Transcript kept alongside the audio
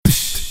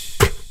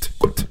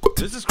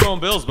This is Chrome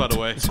Bills, by the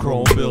way. It's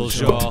Chrome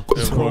Bills, y'all.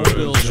 It's Chrome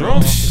Bills,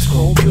 y'all. It's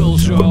Chrome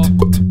Bills, y'all.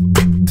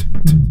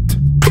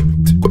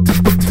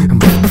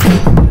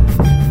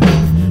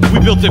 We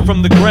built it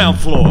from the ground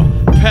floor,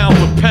 pound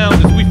for pound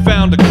as we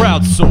found a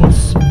crowd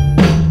source.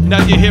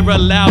 Now you hear a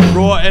loud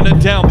roar and a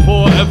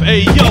downpour of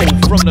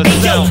Ayo from the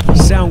sound.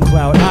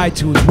 SoundCloud,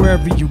 iTunes,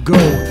 wherever you go.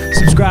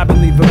 Subscribe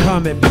and leave a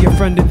comment, be a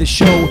friend of the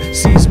show.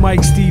 C's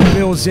Mike, Steve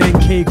Bills, and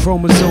K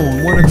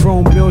Chromosome. Want a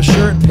Chrome Bill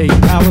shirt?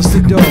 PayPal us the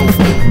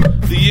dough.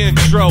 The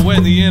intro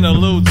and the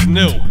interlude's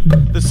new.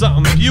 There's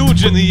something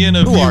huge in the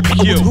interview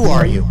queue. Who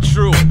are you?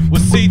 True,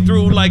 we'll see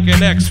through like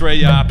an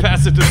X-ray. I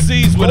pass it to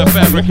C's with a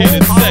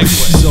fabricated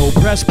segue. So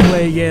press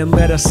play and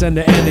let us send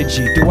the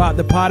energy throughout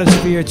the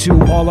potosphere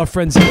to all our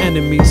friends and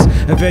enemies.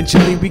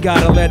 Eventually we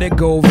gotta let it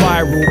go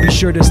viral. Be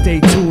sure to stay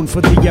tuned for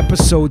the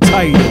episode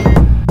title.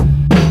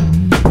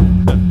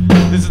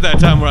 This is that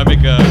time where I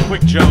make a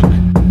quick joke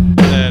and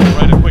then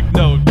write a quick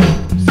note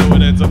so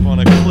it ends up on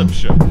a clip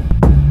show.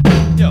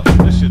 Yo,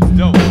 this shit's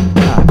dope.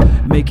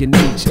 Making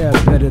each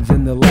F better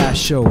than the last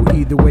show.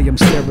 Either way, I'm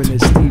staring at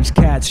Steve's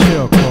cat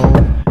show.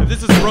 If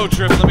this is a road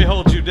trip, let me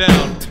hold you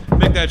down.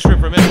 Make that trip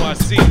from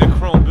NYC to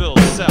Chrome Bills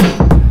South.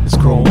 It's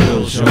Chrome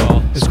Bills,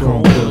 y'all. It's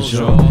Chrome Bills,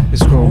 y'all.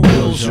 It's Chrome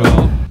Bills,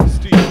 y'all.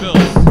 Steve Bills.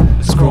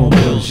 It's Chrome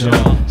Bills,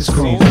 y'all. It's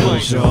Chrome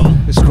Bills, y'all.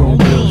 It's Chrome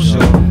Bills,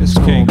 y'all. It's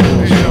Chrome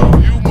Bills,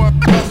 y'all. You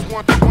must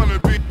want to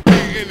be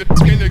in the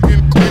book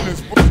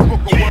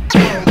of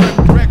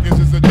what records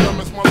is the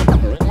dumbest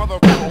motherfucker alive.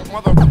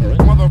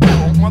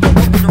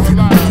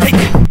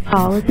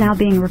 Call is now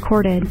being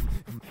recorded.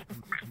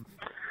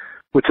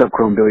 What's up,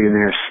 Chrome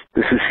Billionaires?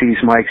 This is C's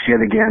Mike's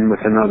yet again with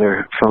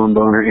another phone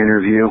boner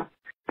interview.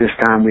 This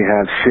time we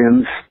have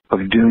Sims of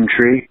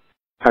Doomtree.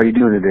 How are you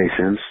doing today,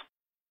 Sims?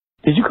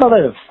 Did you call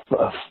that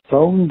a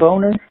phone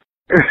boner?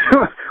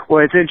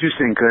 Well, it's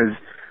interesting because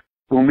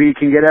when we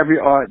can get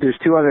there's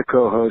two other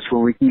co-hosts.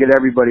 When we can get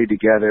everybody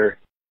together,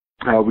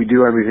 we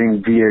do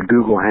everything via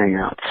Google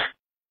Hangouts.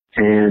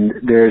 And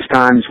there's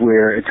times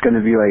where it's going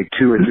to be like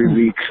 2 or 3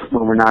 weeks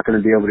when we're not going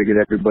to be able to get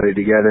everybody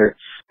together.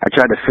 I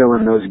try to fill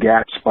in those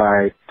gaps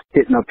by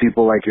hitting up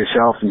people like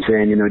yourself and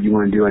saying, do you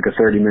want to do like a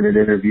 30-minute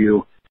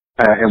interview?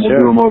 And we'll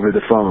do them over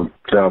the phone.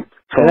 So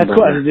that's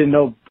cool. I didn't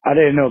know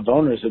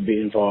boners would be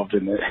involved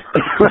in it.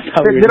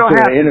 They don't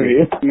have to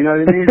interview. You know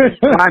what I mean?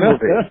 Mine will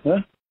be.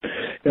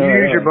 You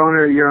use your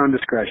boner at your own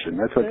discretion.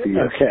 That's what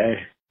the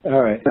Okay.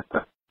 All right.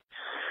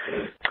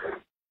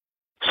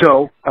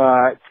 So,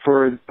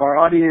 for our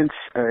audience,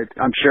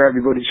 I'm sure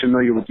everybody's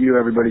familiar with you.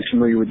 Everybody's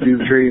familiar with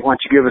Doomtree. Why don't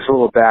you give us a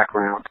little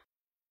background?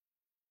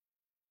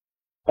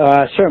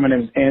 Sure. My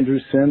name is Andrew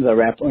Sims. I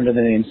rap under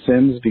the name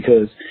Sims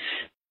because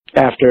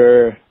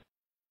after,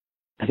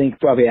 I think,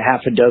 probably a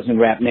half a dozen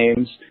rap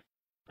names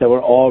that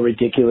were all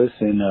ridiculous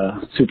and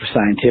super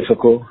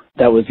scientifical,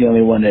 that was the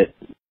only one that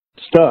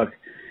stuck.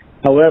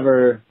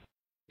 However,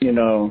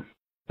 that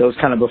was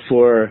kind of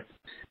before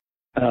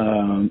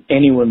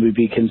anyone would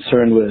be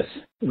concerned with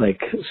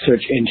like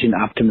search engine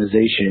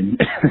optimization.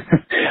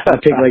 I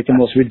picked like the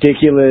most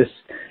ridiculous,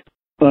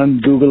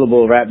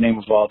 ungoogleable rap name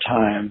of all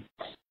time.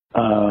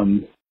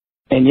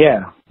 And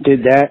yeah,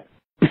 did that.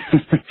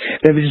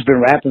 They've just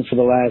been rapping for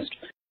the last,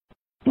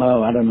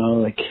 I don't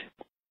know, like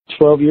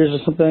 12 years or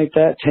something like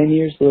that, 10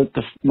 years.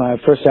 My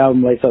first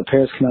album, Lights Out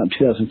Paris, came out in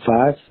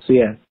 2005. So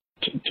yeah,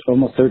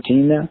 almost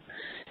 13 now.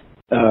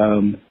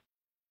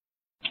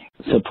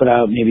 So put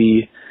out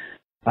maybe,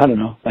 I don't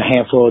know, a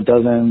handful, a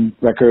dozen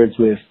records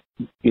with,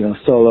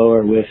 solo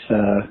or with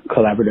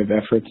collaborative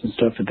efforts and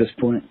stuff at this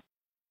point.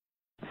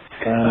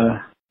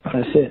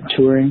 That's it.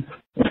 Touring,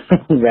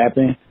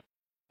 rapping.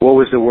 What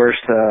was the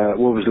worst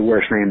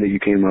name that you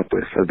came up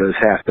with of those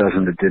half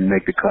dozen that didn't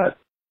make the cut?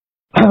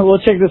 Well,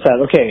 check this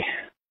out. Okay,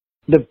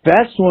 the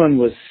best one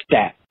was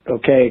Stat.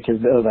 Okay,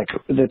 because it was like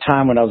the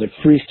time when I was like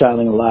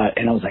freestyling a lot,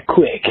 and I was like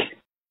quick.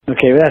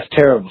 Okay, that's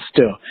terrible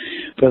still.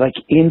 But like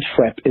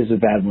Intrep is a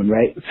bad one,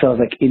 right? So I was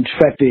like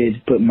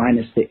Intrepid, but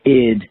minus the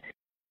id.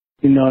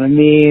 You know what I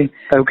mean?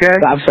 Okay.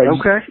 I'm sorry.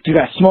 Okay. Do you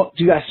guys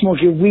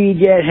smoke your weed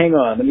yet? Hang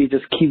on. Let me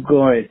just keep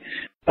going.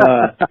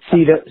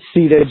 Cida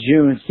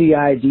June,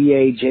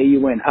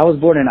 Cidajun. I was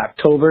born in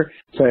October,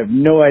 so I have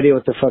no idea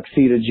what the fuck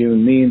Cida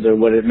June means or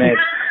what it meant.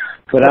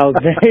 But I was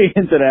very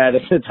into that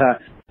at the time.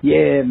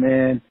 Yeah,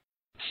 man.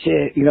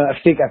 Shit, I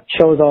think I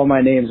chose all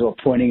my names while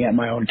pointing at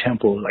my own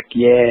temple. Like,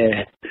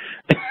 yeah.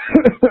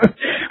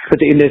 Put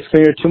the index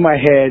finger to my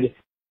head.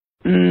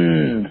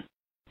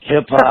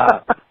 Hip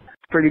hop.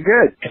 Pretty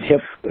good. And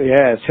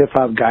hip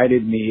hop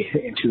guided me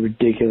into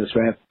ridiculous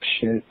rap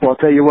shit. Well, I'll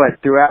tell you what,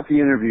 throughout the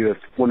interview, if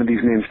one of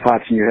these names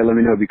pops in your head, let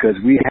me know, because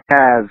we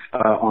have,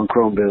 on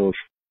Chrome Bills,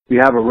 we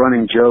have a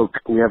running joke.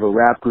 We have a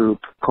rap group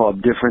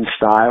called Different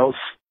Styles.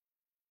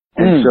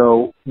 And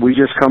so we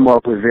just come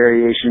up with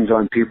variations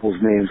on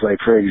people's names. Like,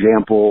 for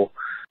example,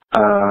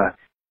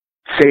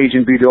 Sage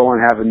and B.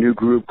 Dolan have a new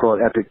group called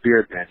Epic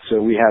Beard Men.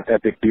 So we have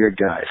Epic Beard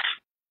Guys.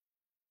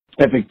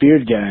 Epic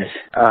Beard Guys.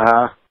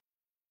 Uh-huh.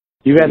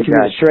 You guys can be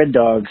the Shred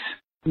Dogs.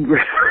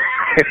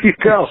 There you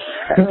go.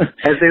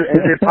 As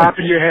they pop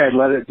in your head,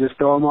 just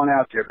throw them on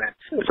out there, man.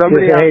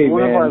 Somebody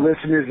one of our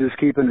listeners is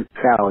keeping a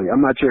tally.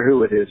 I'm not sure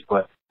who it is,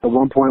 but at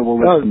one point we'll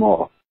list them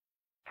all.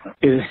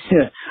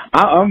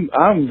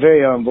 I'm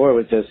very on board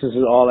with this. This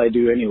is all I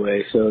do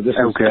anyway, so this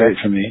is great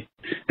for me.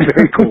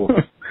 Very cool.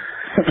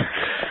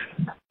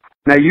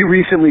 Now, you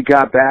recently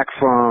got back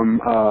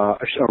from a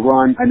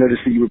run. I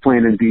noticed that you were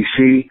playing in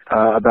D.C.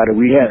 About a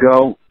week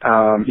ago.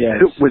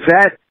 Was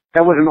that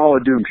wasn't all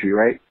of Doomtree,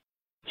 right?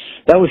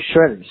 That was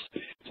Shredders.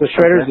 So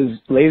Shredders is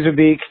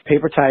Laserbeak,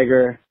 Paper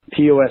Tiger,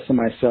 POS, and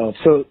myself.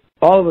 So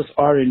all of us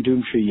are in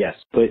Doomtree, yes,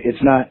 but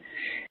it's not.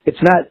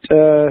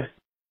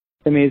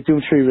 I mean,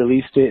 Doomtree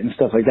released it and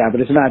stuff like that,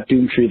 but it's not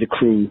Doomtree the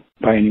crew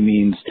by any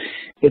means.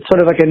 It's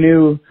sort of like a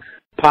new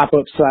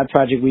pop-up side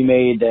project we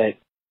made that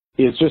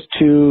is just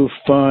too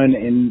fun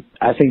and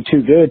I think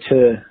too good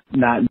to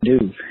not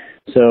do.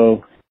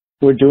 So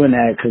we're doing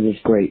that because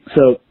it's great.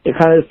 So it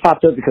kind of just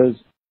popped up because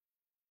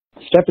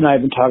Steph and I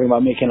have been talking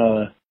about making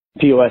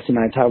POS and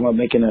I talking about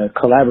making a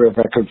collaborative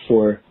record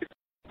for,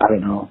 I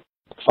don't know,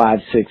 5-6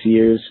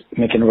 years,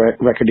 making a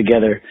record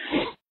together.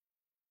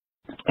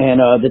 And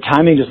the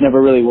timing just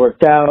never really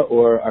worked out,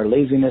 or our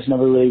laziness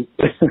never really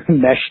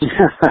meshed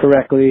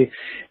correctly.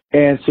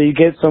 And so you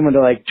get someone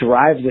to like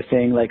drive the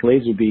thing like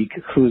Laserbeak,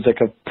 who's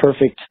like a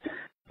perfect,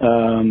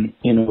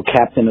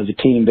 captain of the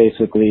team.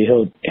 Basically,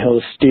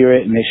 he'll steer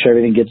it and make sure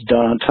everything gets done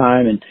on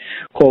time and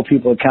hold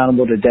people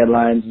accountable to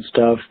deadlines and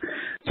stuff.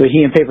 So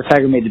he and Paper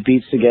Tiger made the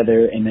beats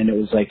together, and then it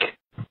was like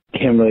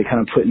him really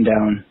kind of putting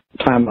down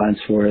timelines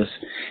for us.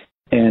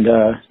 And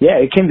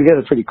it came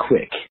together pretty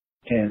quick.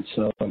 And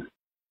so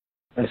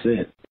that's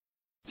it.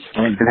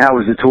 And how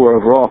was the tour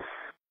overall?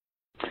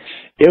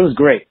 It was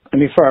great. I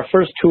mean, for our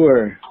first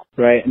tour,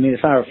 right? I mean,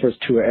 it's not our first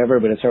tour ever,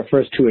 but it's our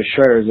first tour as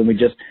Shredders, and we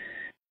just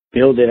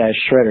billed it as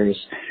Shredders.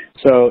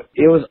 So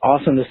it was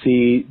awesome to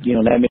see,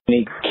 that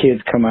many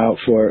kids come out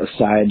for a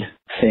side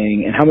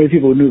thing, and how many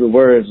people knew the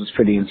words was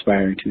pretty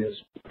inspiring too. It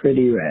was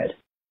pretty rad.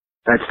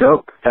 That's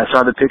dope. I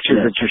saw the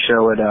pictures at your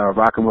show at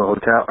Rock and Roll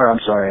Hotel,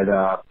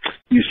 at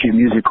U Street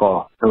Music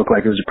Hall. It looked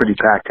like it was a pretty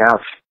packed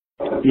house.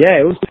 Yeah,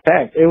 it was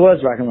packed. It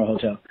was Rock and Roll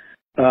Hotel.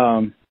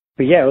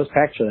 But yeah, it was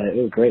packed for that.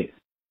 It was great.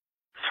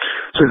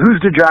 So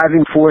who's the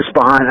driving force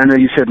behind, I know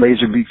you said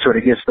Laserbeak sort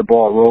of gets the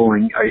ball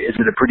rolling. Is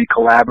it a pretty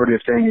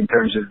collaborative thing in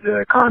terms of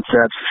the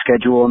concepts,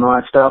 schedule, and all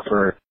that stuff,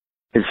 or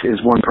is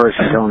one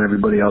person telling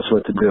everybody else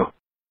what to do?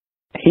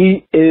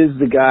 He is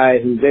the guy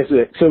who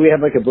basically, so we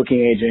have like a booking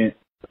agent,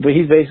 but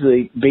he's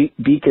basically,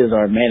 Beak is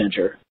our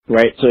manager,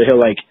 right? So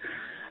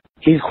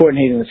he's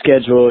coordinating the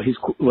schedule.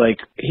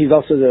 He's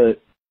also the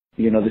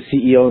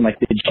CEO and like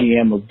the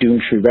GM of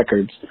Doomtree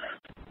Records.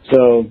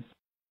 So,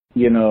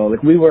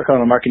 we work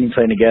on a marketing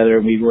plan together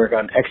and we work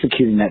on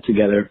executing that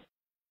together.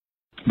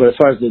 But as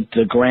far as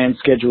the grand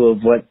schedule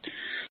of what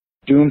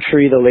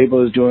Doomtree, the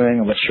label, is doing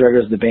and what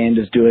Shredders, the band,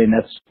 is doing,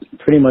 that's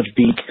pretty much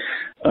Beak,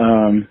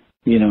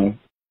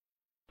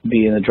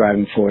 being the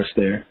driving force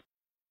there.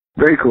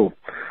 Very cool.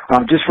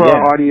 Just for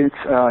our audience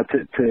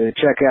to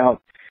check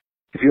out,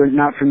 if you're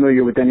not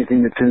familiar with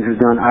anything that Sims has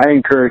done, I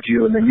encourage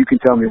you, and then you can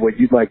tell me what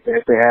you'd like to,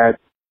 if they had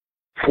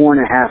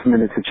 4.5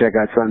 minutes to check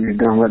out something you've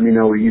done, let me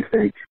know what you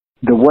think.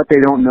 The What They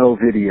Don't Know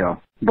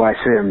video by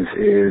Sims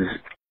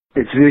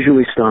it's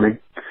visually stunning.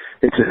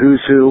 It's a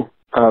who's who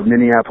of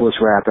Minneapolis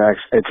rap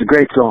acts. It's a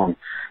great song.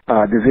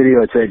 The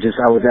video,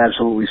 I was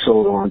absolutely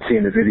sold on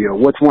seeing the video.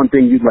 What's one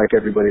thing you'd like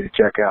everybody to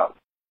check out?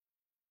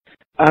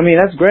 I mean,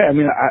 that's great. I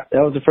mean, that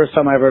was the first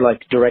time I ever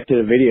directed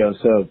a video,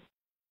 so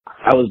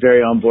I was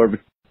very on board with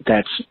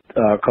that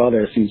call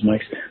there, Sees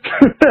Mics.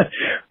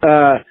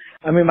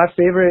 I mean, my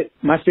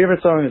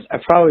favorite song is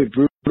probably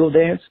Brutal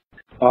Dance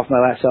off my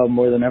last album,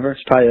 More Than Ever.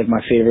 It's probably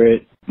my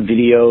favorite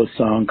video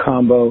song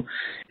combo.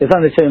 It's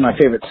not necessarily my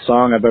favorite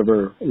song I've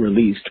ever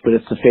released, but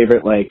it's the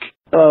favorite,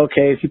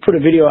 if you put a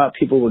video out,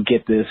 people will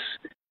get this,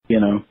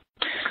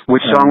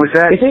 Which song was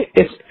that?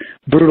 It's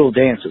Brutal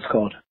Dance, it's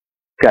called.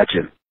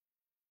 Gotcha.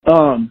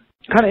 Kind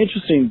of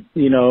interesting,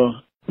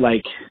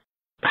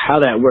 how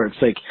that works.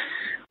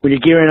 When you're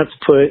gearing up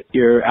to put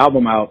your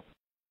album out,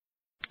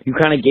 you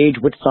kind of gauge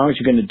which songs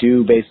you're going to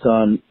do based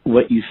on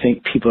what you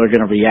think people are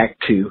going to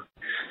react to.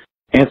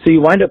 And so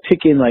you wind up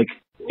picking,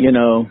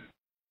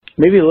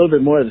 maybe a little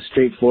bit more of the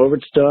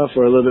straightforward stuff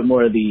or a little bit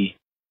more of the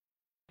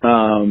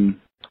kind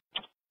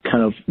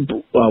of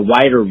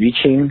wider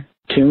reaching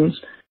tunes.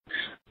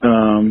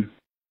 And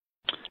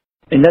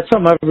that's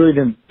something I've really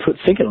been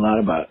thinking a lot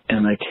about.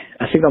 And, I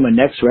think on my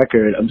next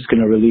record, I'm just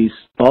going to release,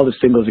 all the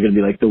singles are going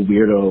to be, the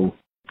weirdo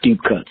deep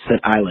cuts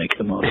that I like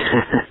the most.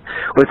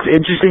 Well, it's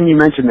interesting you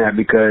mentioned that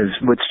because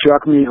what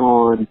struck me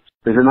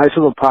there's a nice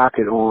little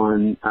pocket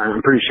on,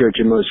 I'm pretty sure it's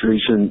your most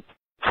recent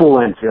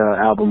full-length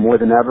album, More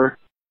Than Ever.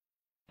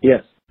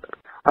 Yes.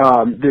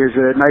 There's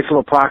a nice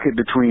little pocket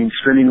between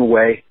Spinning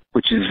Away,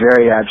 which is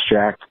very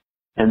abstract,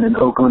 and then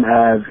Oakland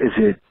Ave, is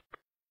it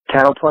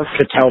Catalpa,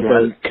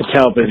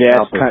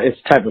 yeah. It's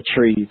a type of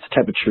tree.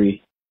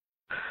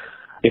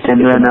 It's in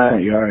the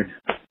front yard.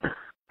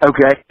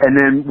 Okay, and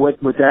then what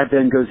that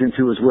then goes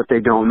into is What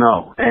They Don't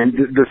Know. And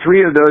the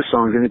three of those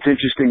songs, and it's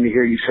interesting to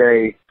hear you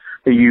say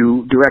that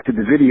you directed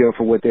the video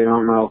for What They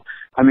Don't Know.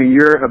 I mean,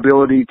 your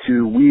ability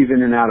to weave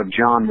in and out of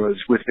genres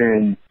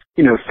within,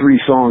 three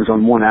songs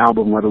on one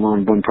album, let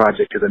alone one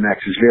project to the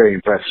next, is very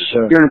impressive.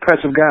 Sure. You're an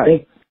impressive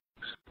guy.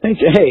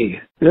 Thank you.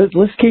 Hey,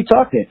 let's keep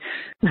talking.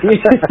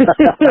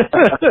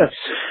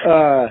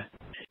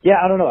 Yeah,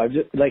 I don't know.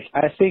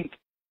 I think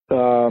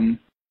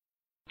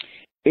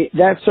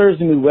that serves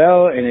me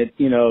well, and it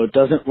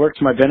doesn't work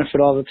to my benefit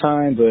all the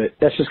time, but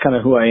that's just kind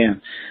of who I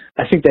am.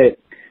 I think that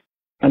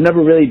I've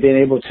never really been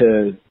able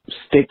to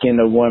stick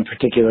into one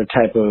particular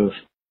type of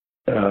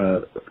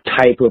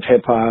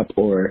hip hop,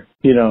 or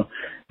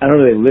I don't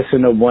really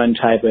listen to one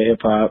type of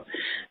hip hop.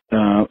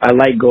 I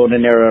like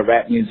golden era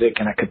rap music,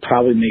 and I could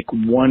probably make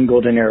one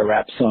golden era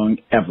rap song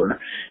ever.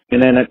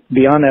 And then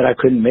beyond that, I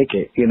couldn't make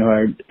it. And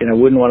I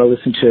wouldn't want to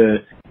listen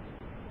to,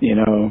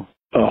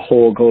 a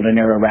whole golden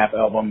era rap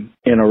album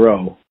in a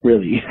row,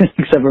 really,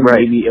 except for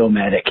maybe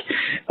Illmatic.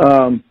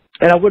 And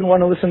I wouldn't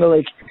want to listen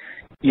to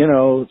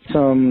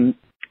some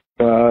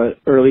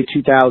early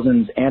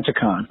 2000s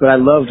Anticon, but I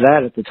loved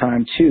that at the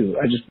time too.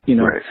 I just,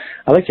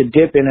 I like to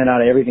dip in and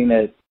out of everything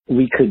that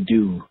we could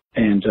do,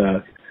 and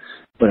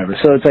whatever.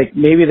 So it's like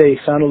maybe they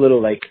sound a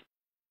little like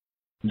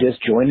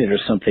disjointed or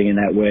something in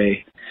that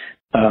way.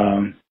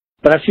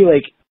 But I feel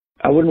like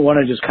I wouldn't want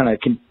to just kind of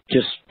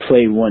just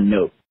play one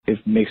note. It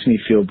makes me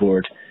feel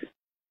bored.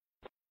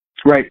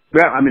 Right.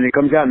 Yeah, I mean, it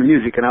comes out in the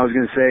music, and I was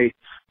going to say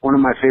one of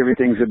my favorite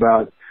things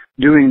about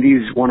doing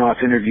these one-off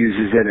interviews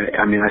is that,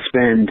 I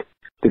spend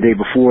the day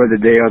before,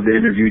 the day of the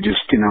interview, just,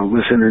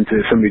 listening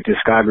to somebody's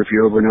discography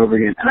over and over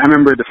again. And I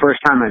remember the first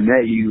time I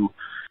met you,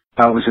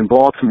 I was in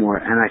Baltimore,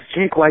 and I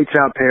think Lights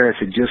Out Paris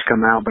had just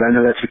come out, but I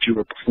know that's what you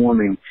were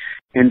performing.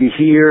 And to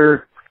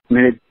hear,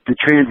 the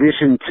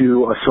transition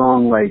to a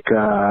song like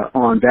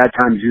on Bad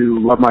Time Zoo,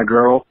 Love My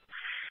Girl,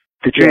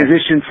 the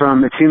transition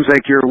from, it seems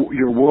like your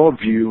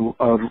worldview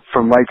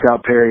from Lights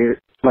Out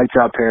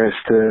Paris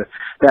to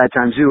Bad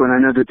Time Zoo, and I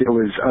know that there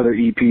was other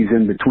EPs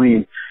in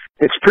between.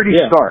 It's pretty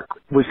stark.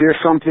 Was there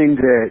something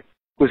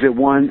was it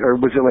one, or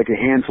was it like a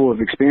handful of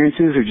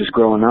experiences, or just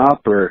growing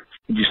up, or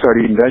did you start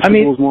eating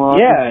vegetables more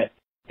often?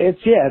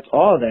 It's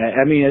all that.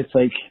 It's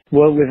like,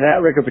 well, with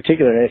that record in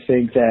particular, I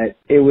think that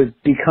it was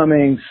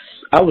becoming,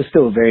 I was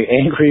still very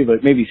angry,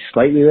 but maybe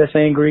slightly less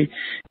angry.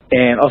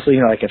 And also,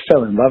 I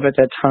fell in love at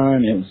that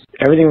time.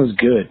 Everything was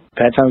good.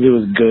 Bad Times, it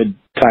was good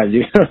times.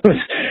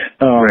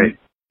 Right.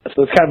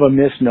 So it's kind of a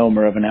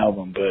misnomer of an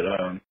album, but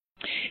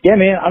yeah,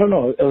 man, I don't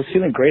know. I was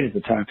feeling great at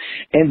the time.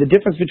 And the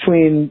difference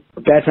between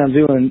Bad Times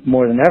Zoo and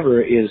More Than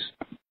Ever is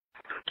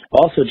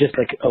also just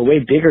like a way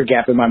bigger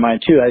gap in my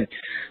mind too. I'm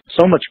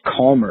so much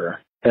calmer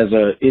as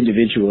an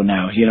individual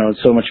now.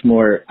 So much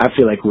more, I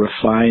feel like,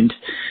 refined.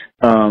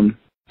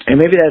 And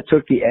maybe that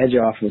took the edge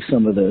off of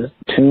some of the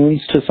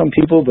tunes to some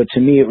people, but to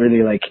me it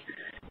really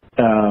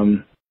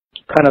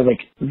kind of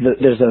like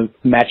there's a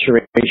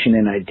maturation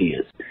in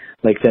ideas,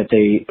 like that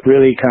they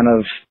really kind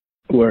of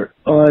were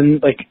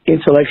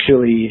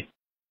intellectually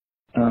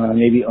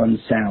maybe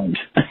unsound,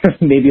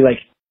 maybe like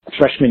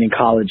freshman in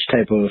college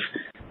type of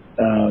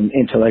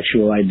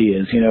intellectual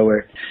ideas,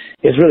 where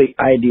it's really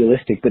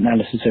idealistic but not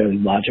necessarily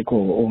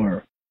logical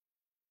or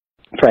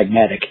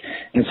pragmatic.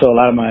 And so a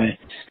lot of my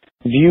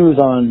views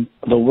on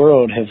the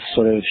world have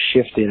sort of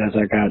shifted as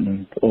I've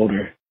gotten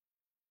older.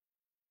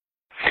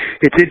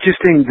 It's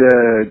interesting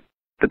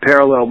the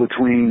parallel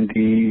between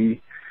the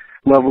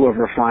level of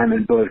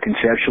refinement, both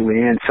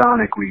conceptually and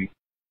sonically,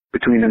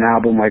 between an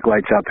album like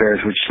Lights Out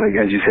Paris, which, like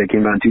as you said,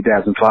 came out in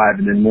 2005,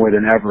 and then More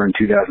Than Ever in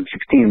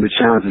 2016, which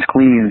sounds as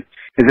clean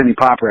as any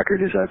pop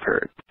record, as I've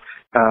heard.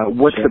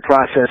 What's the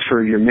process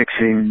for your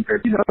mixing? Or,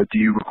 do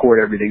you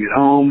record everything at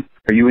home?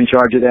 Are you in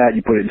charge of that?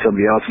 You put it in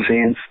somebody else's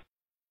hands?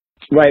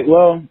 Right.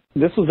 Well,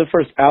 this was the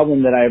first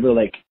album that I ever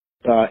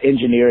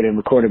engineered and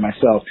recorded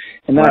myself.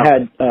 And then I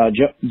had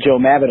Joe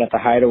Mabbitt at the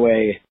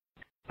Hideaway.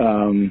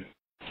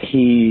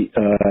 He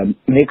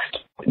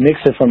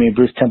mixed it for me.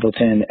 Bruce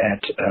Templeton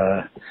at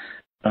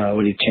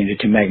what did he change it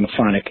to?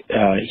 Magnaphonic.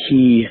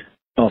 He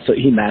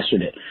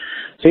mastered it.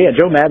 So yeah,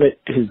 Joe Mabbitt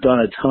has done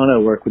a ton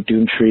of work with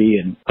Doomtree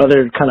and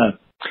other kind of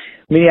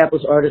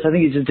Minneapolis artists. I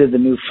think he just did the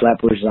new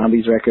Flatbush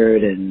Zombies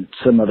record and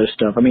some other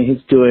stuff.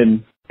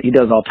 He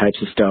does all types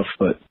of stuff,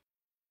 but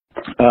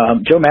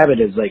Joe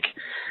Mabbitt is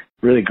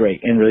really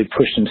great and really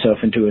pushed himself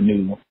into a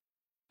new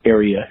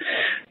area.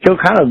 He'll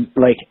kind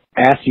of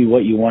ask you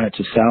what you want it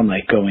to sound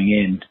like going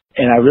in,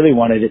 and I really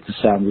wanted it to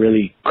sound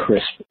really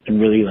crisp and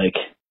really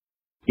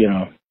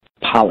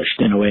polished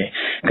in a way,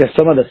 because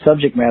some of the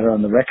subject matter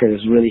on the record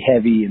is really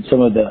heavy and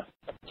some of the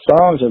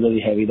songs are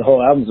really heavy. The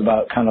whole album's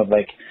about kind of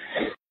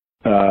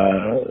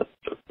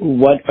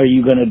what are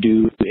you going to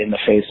do in the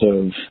face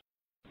of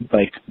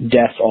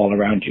death all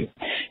around you.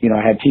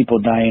 I had people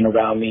dying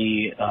around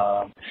me.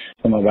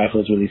 My wife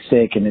was really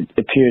sick, and it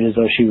appeared as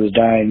though she was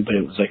dying, but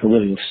it was a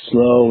really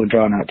slow and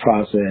drawn out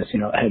process.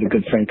 I had a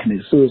good friend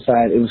commit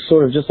suicide. It was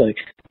sort of just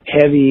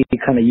heavy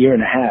kind of year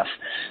and a half.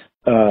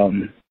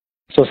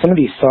 So some of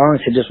these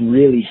songs had just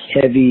really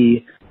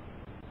heavy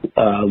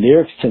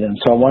lyrics to them.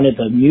 So I wanted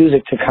the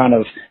music to kind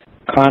of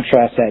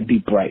contrast that and be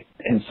bright.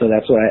 And so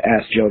that's what I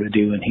asked Joe to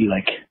do, and he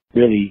like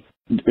really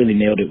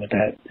nailed it with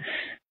that.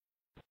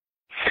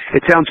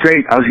 It sounds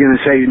great. I was going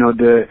to say, you know,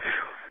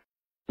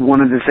 one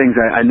of the things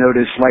I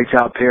noticed, Lights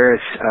Out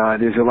Paris,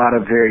 there's a lot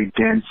of very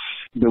dense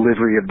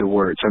delivery of the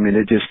words. I mean,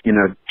 it just, you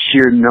know,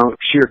 sheer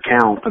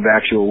count of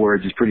actual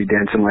words is pretty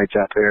dense in Lights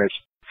Out Paris.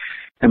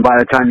 And by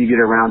the time you get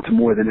around to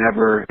More Than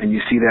Ever, and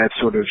you see that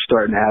sort of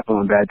starting to happen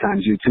on Bad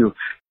Times U2,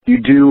 you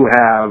do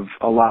have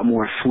a lot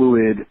more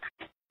fluid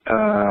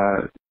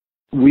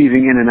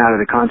weaving in and out of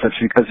the concepts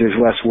because there's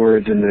less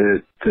words and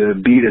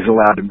the beat is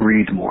allowed to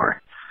breathe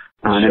more.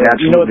 And it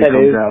absolutely, you know what that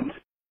comes is? out.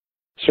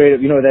 Straight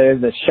up, you know what that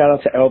is? The shout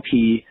out to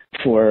LP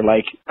for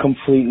like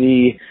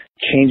completely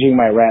changing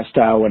my rap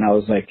style when I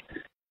was like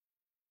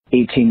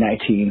 18,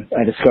 19.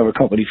 I discovered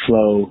Company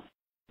Flow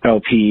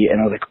LP, and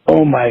I was like,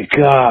 oh my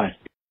God,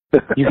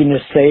 you can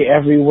just say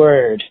every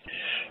word.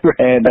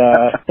 And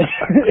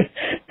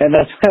and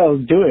that's what I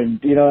was doing,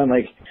 you know, and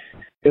like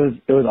it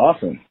was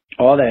awesome.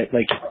 All that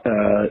like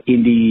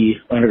indie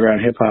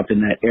underground hip hop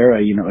in that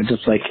era, you know, it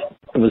just like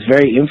it was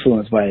very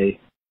influenced by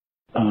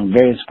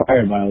very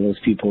inspired by all those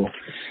people.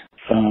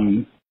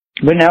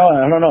 But now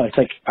I don't know, it's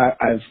like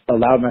I've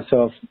allowed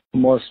myself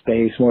more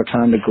space, more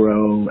time to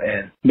grow,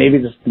 and maybe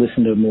just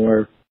listen to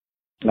more,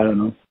 I don't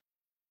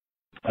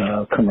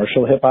know,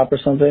 commercial hip hop or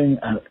something.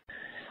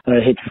 I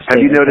hate to say Have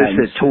you it, noticed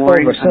that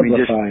touring, I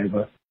mean,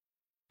 but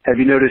have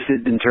you noticed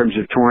it in terms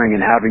of touring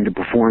and having to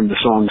perform the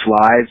songs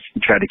live?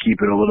 You try to keep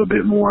it a little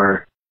bit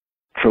more,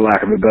 for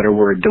lack of a better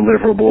word,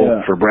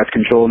 deliverable for breath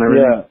control and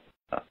everything?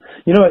 Yeah.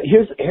 You know,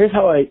 here's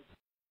how I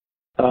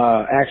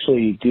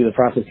actually do the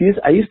process.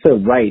 I used to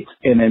write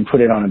and then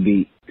put it on a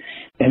beat.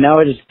 And now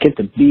I just get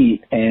the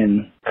beat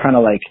and kind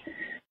of like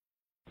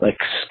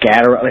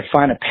scatter, like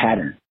find a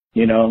pattern,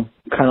 you know,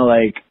 kind of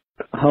like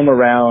hum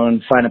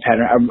around, find a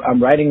pattern.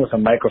 I'm writing with a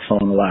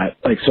microphone a lot.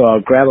 Like, so I'll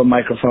grab a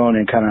microphone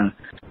and kind of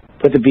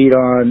put the beat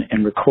on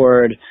and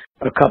record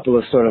a couple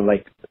of sort of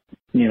like,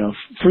 you know,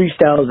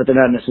 freestyles, but they're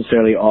not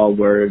necessarily all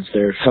words.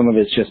 Some of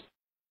it's just,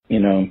 you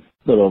know,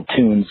 little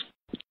tunes.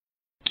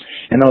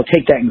 And I'll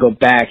take that and go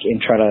back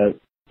and try to,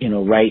 you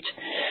know, write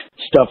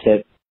stuff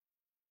that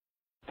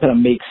kind of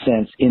makes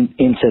sense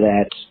into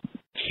that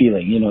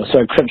feeling, you know. So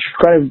I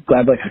try to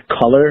grab like a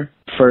color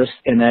first,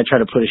 and then I try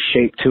to put a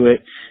shape to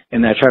it,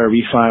 and then I try to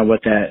refine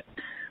what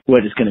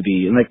it's going to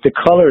be. And like the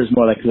color is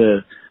more like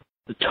the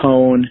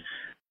tone,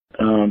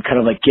 kind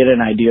of like get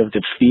an idea of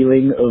the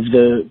feeling of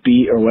the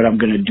beat or what I'm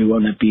going to do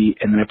on the beat,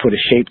 and then I put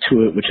a shape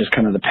to it, which is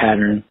kind of the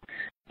pattern,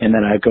 and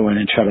then I go in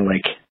and try to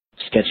like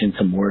sketch in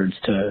some words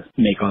to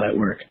make all that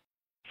work.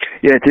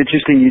 Yeah, it's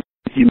interesting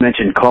you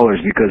mentioned colors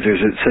because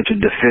there's such a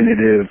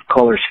definitive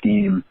color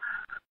scheme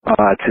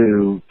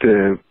to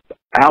the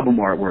album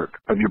artwork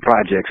of your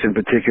projects in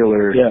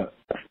particular. Yeah.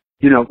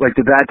 You know, like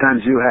the Bad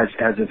Times Zoo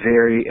has a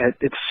very,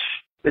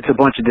 it's a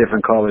bunch of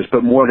different colors,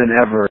 but more than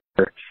ever,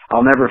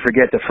 I'll never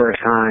forget the first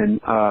time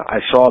I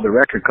saw the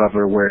record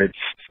cover where it's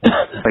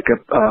like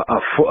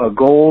a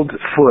gold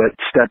foot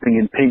stepping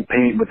in pink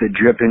paint with it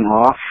dripping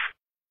off.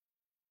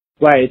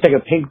 Right, it's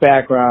like a pink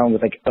background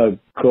with like a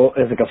gold,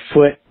 it's like a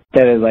foot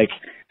that is like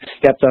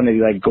stepped onto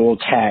like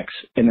gold tacks,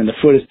 and then the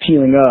foot is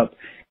peeling up,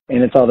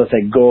 and it's all this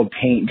like gold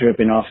paint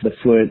dripping off the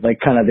foot, like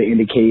kind of to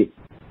indicate,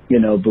 you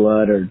know,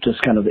 blood, or just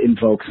kind of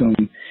invoke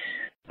some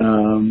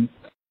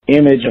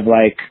image of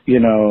like, you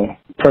know,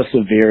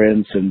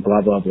 perseverance and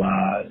blah blah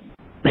blah.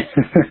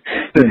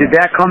 So did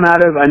that come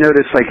out of? I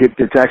noticed like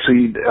it's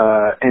actually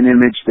an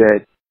image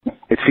that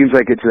it seems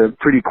like it's a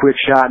pretty quick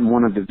shot in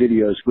one of the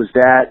videos.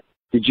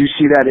 Did you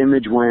see that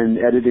image when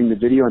editing the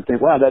video and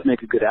think, wow, that'd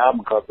make a good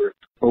album cover?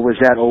 Or was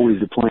that always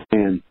the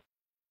plan?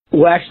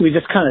 Well, actually, we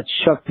just kind of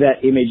chucked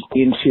that image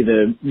into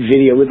the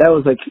video. That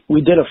was like,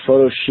 we did a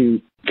photo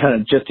shoot kind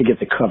of just to get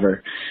the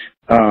cover.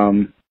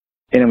 And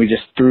then we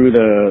just threw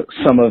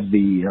some of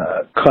the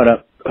cut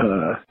up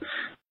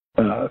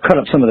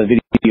some of the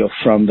video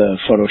from the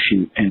photo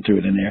shoot and threw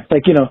it in there.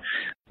 Like, you know,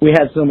 we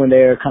had someone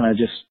there kind of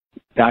just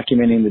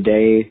documenting the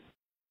day,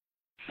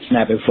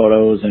 snapping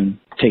photos and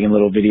taking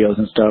little videos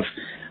and stuff.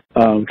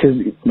 Because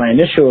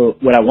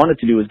what I wanted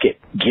to do was get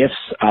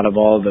GIFs out of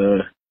all the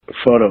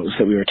photos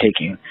that we were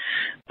taking.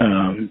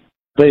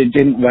 But it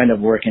didn't wind up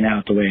working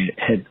out the way it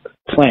had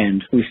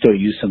planned. We still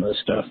used some of the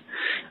stuff.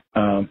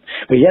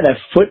 But yeah, that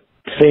foot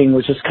thing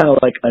was just kind of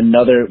like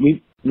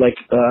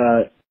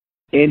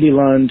Andy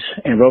Lund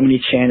and Romany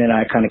Chan and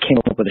I kind of came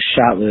up with a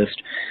shot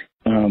list.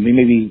 We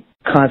maybe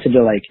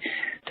concepted like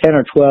 10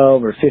 or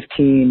 12 or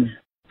 15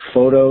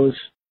 photos.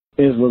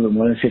 It was a little bit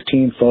more than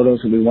 15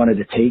 photos that we wanted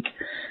to take.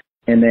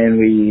 And then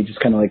we just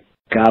kind of like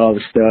got all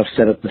the stuff,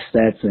 set up the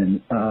sets,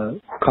 and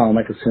Colin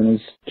Michael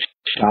Simmons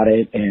shot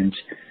it. And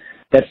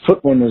that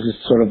foot one was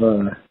just sort of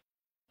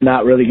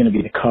not really going to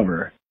be the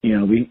cover. You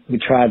know, we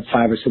tried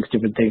 5 or 6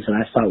 different things that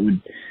I thought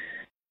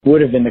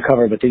would have been the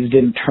cover, but they just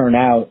didn't turn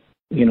out,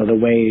 you know, the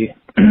way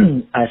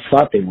I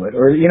thought they would.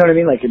 Or, you know what I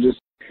mean? Like,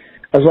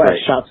 that's why I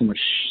shot so much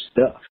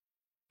stuff.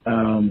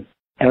 And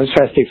I was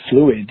trying to stay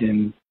fluid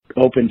and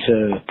open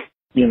to,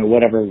 you know,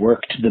 whatever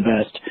worked the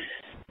best.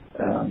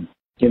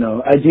 You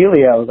know,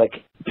 ideally I was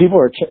like, people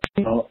are,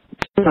 you know,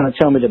 trying to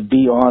tell me to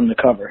be on the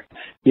cover.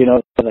 You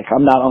know, like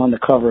I'm not on the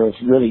cover of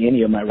really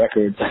any of my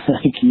records.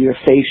 Like your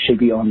face should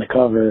be on the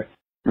cover.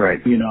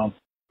 Right. You know,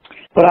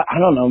 but I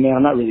don't know,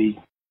 man. I don't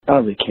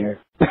really care.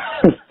 Well,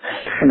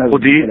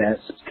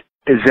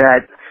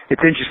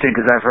 it's interesting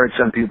because I've heard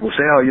some people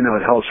say, oh, you know,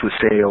 it helps with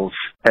sales.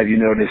 Have you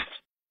noticed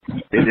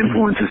it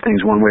influences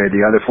things one way or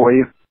the other for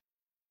you?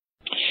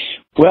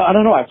 Well, I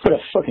don't know. I put a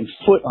fucking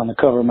foot on the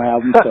cover of my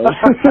album, so. You're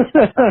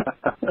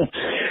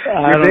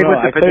big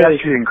with the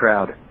pedestrian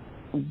crowd.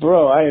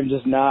 Bro, I am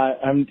just not,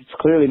 I'm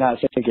clearly not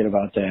thinking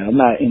about that. I'm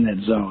not in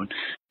that zone.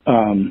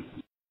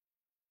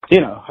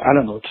 You know, I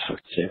don't know what the fuck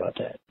to say about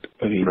that.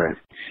 I mean, right.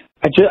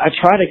 I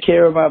try to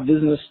care about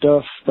business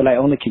stuff, but I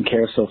only can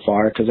care so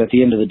far, because at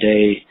the end of the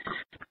day,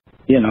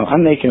 you know,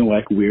 I'm making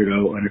like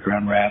weirdo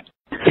underground rap.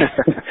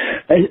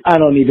 I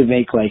don't need to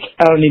make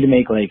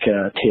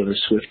Taylor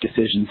Swift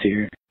decisions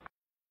here.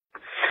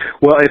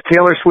 Well, if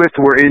Taylor Swift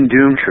were in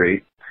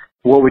Doomtree,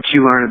 what would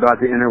you learn about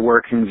the inner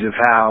workings of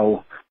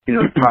how, you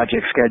know,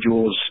 project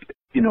schedules,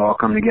 you know, all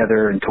come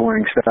together and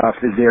touring stuff?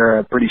 Is there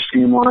a pretty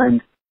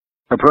streamlined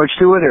approach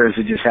to it, or does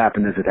it just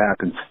happen as it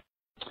happens?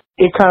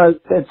 It's kind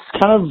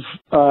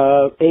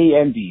of A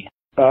and B.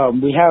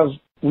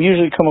 We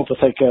usually come up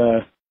with like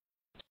a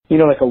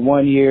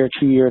 1 year,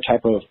 2 year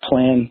type of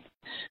plan,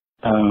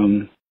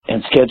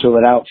 and schedule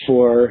it out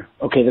for,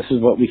 okay, this is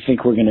what we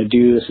think we're going to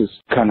do. This is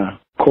kind of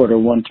quarter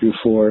 1 through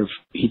 4 of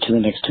each of the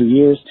next 2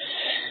 years.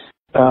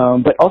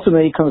 But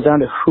ultimately it comes down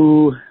to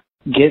who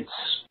gets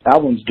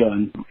albums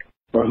done,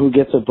 or who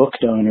gets a book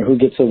done, or who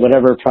gets a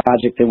whatever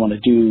project they want to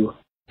do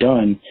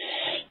done.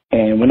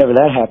 And whenever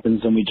that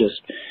happens, then we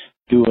just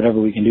do whatever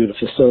we can do to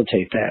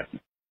facilitate that.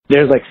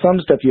 There's like some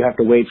stuff you have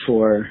to wait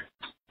for,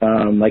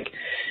 like,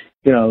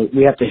 you know,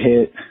 we have to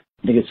hit,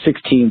 I think it's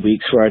 16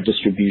 weeks for our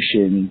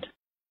distribution.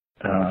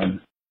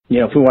 You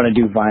know, if we want to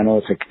do vinyl,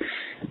 it's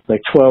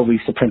like 12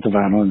 weeks to print the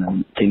vinyl, and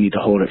then they need to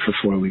hold it for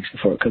 4 weeks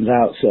before it comes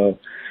out. So,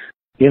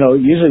 you know,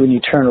 usually when you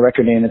turn a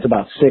record in, it's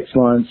about 6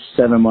 months,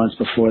 7 months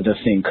before the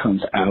thing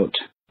comes out.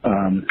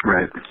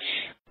 Right.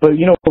 But,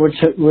 you know, we're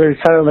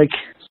kind of like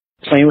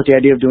playing with the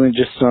idea of doing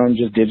just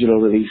digital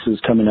releases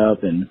coming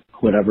up and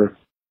whatever.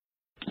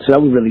 So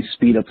that would really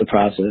speed up the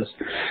process.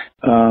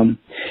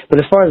 But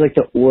as far as like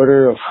the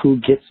order of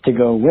who gets to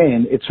go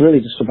when, it's really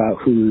just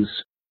about who's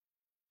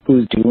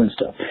doing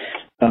stuff.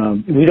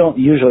 We don't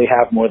usually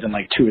have more than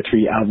like 2 or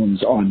 3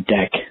 albums on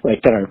deck,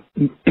 like that are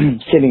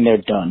sitting there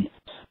done.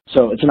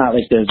 So it's not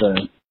like there's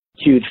a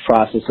huge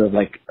process of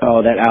like,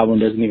 oh, that album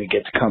doesn't even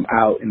get to come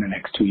out in the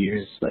next 2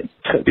 years. Like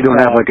you don't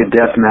have like a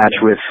death match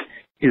with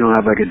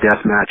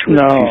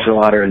no.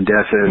 Slaughter and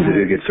Dessa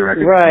who gets the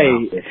record.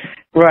 Right,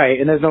 right.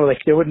 And there's no like,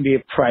 there wouldn't be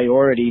a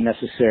priority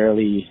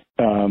necessarily.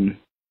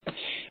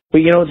 But,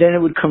 you know, then it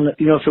would come,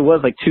 you know, if it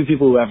was like 2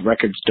 people who have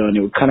records done,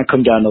 it would kind of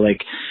come down to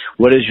like,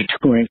 what does your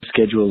touring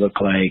schedule look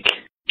like?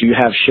 Do you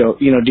have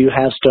do you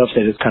have stuff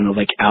that is kind of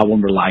like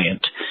album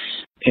reliant?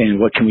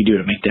 And what can we do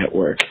to make that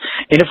work?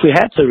 And if we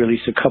had to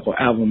release a couple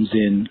albums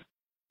in,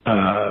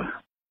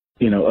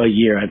 you know, a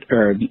year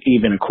or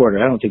even a quarter,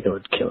 I don't think that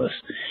would kill us.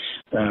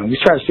 We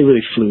try to stay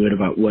really fluid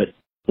about what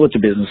the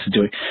business is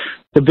doing.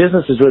 The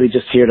business is really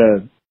just here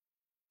to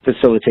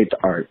facilitate the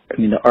art.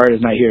 I mean, the art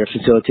is not here to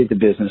facilitate the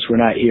business. We're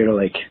not here to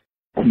like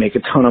make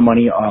a ton of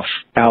money off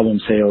album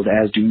sales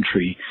as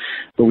Doomtree,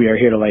 but we are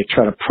here to like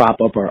try to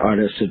prop up our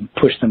artists and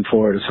push them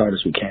forward as hard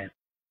as we can.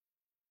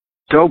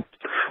 Dope.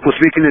 Well,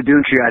 speaking of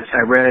Doomtree,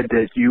 I read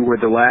that you were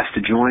the last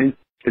to join.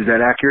 Is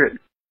that accurate?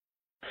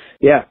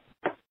 Yeah.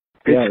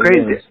 It's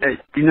crazy.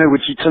 You know,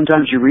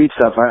 sometimes you read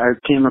stuff. I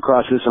came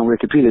across this on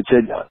Wikipedia. It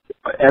said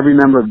every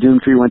member of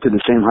Doomtree went to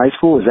the same high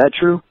school. Is that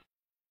true?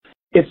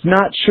 It's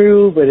not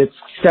true, but it's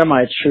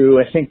semi-true.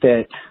 I think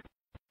that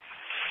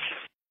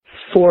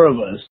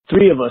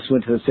 3 of us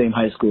went to the same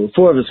high school.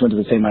 4 of us went to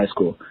the same high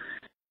school.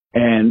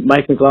 And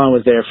Mike McLaughlin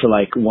was there for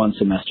like 1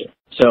 semester.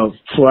 So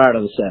 4 out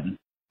of the 7.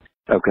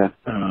 Okay.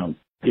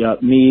 Yeah,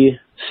 me,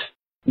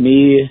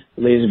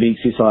 Laserbeak,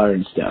 C. Slaughter,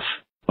 and Steph,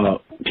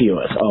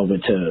 POS, all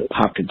went to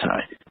Hopkins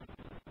High.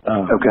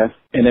 Okay.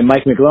 And then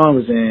Mike McLaughlin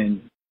was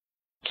in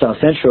South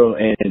Central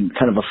and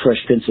kind of a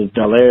Fresh Prince of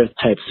Bel-Air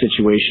type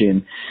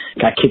situation.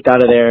 Got kicked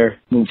out of there,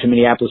 moved to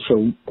Minneapolis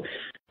for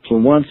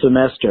 1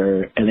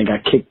 semester, and then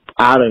got kicked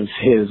out of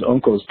his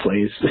uncle's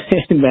place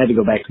and had to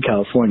go back to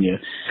California.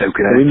 Okay.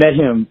 So we met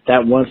him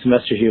that 1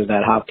 semester he was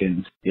at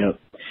Hopkins. Yep.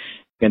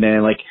 And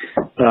then like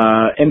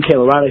MK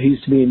Lorado, who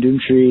used to be in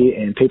Doomtree,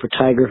 and Paper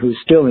Tiger, who's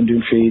still in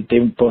Doomtree, they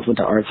both went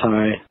to Arts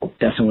High.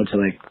 Destin went to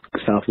like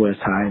Southwest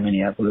High in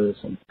Minneapolis,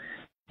 and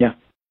yeah.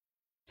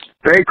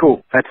 Very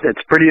cool. That's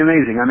pretty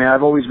amazing. I mean,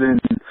 I've always been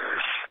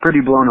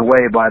pretty blown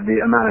away by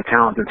the amount of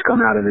talent that's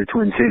come out of the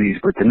Twin Cities,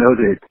 but to know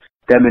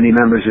that many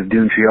members of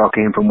Doomtree all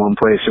came from one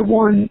place or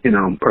one or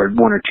 1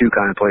 or 2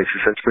 kind of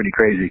places, that's pretty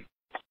crazy.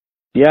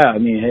 Yeah, I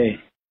mean, hey,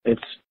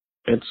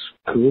 it's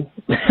cool.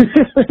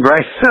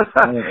 Right.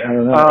 I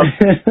don't know.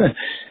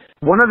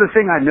 One other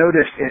thing I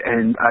noticed,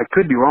 and I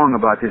could be wrong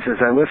about this, as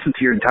I listened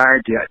to your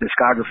entire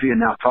discography and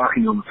now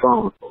talking on the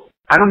phone,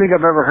 I don't think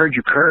I've ever heard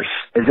you curse.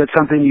 Is that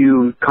something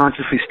you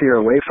consciously steer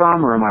away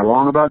from, or am I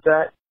wrong about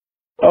that?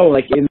 Oh,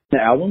 like in the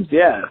albums?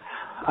 Yeah.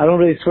 I don't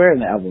really swear in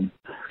the album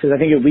because I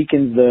think it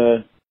weakens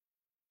the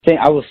thing.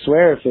 I will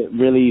swear if it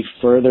really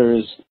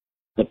furthers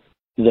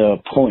the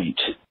point.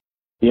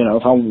 You know,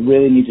 if I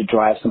really need to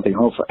drive something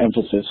home for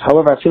emphasis.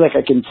 However, I feel like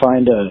I can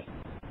find a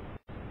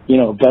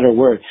better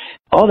word.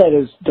 All that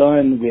is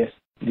done with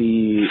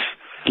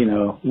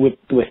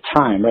with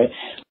time, right?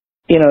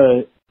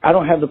 I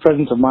don't have the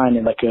presence of mind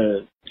in like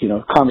a,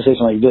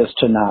 conversation like this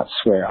to not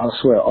swear. I'll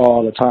swear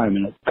all the time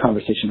in a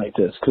conversation like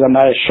this because I'm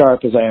not as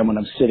sharp as I am when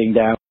I'm sitting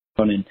down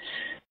and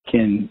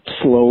can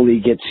slowly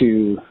get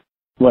to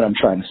what I'm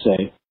trying to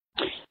say.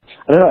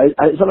 I don't know.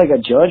 It's not like I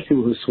judge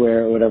people who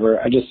swear or whatever.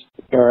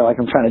 Or like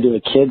I'm trying to do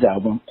a kid's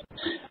album.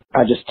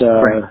 I just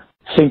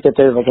think that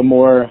there's like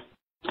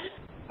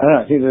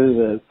I think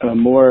there's a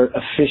more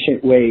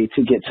efficient way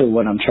to get to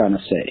what I'm trying to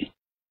say.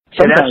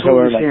 Sometimes it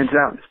absolutely stands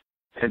out.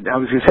 I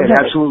was going to say it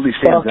absolutely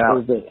stands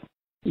out.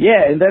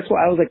 Yeah, and that's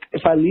why I was like,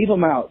 if I leave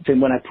them out,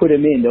 then when I put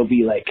them in, they'll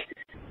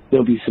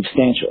be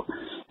substantial,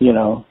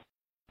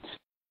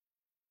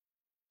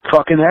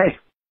 Fucking A.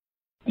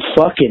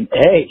 Fucking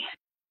A.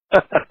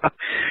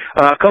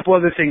 A couple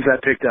other things I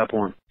picked up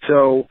on.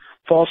 So,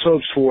 False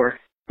Hopes 4,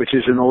 which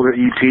is an older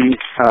EP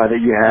that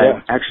you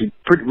had, actually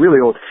really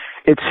old.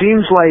 It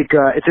seems like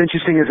it's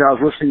interesting as I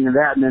was listening to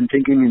that and then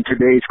thinking in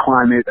today's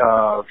climate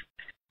of,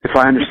 if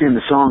I understand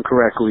the song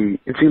correctly,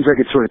 it seems like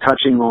it's sort of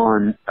touching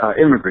on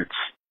immigrants.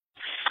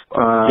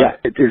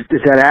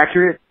 Is that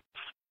accurate?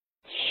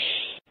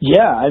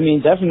 Yeah, I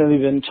mean, definitely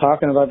been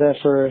talking about that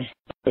for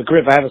a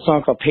grip. I have a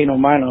song called Pay No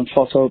Mind on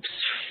False Hopes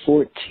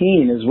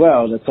 14 as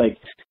well. That's like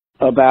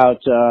about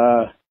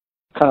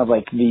kind of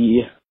like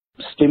the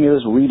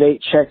stimulus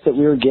rebate checks that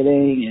we were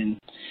getting and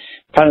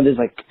kind of this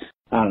like,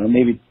 I don't know,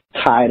 maybe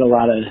tied a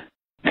lot of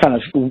kind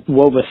of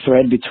wove a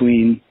thread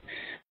between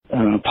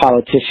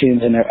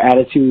politicians and their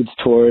attitudes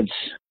towards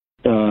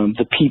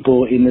the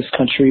people in this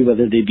country,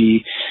 whether they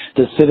be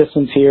the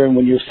citizens here and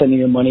when you're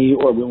sending them money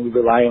or when we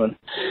rely on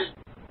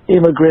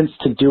immigrants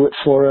to do it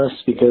for us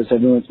because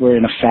we're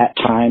in a fat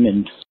time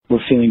and we're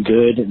feeling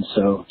good and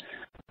so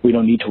we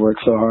don't need to work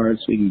so hard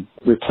so we can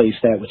replace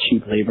that with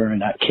cheap labor and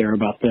not care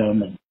about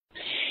them. And,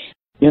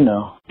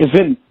 it's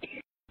been,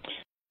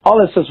 all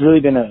this has really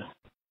been a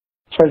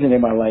present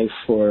in my life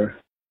for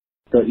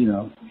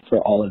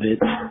all of it.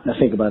 I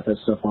think about that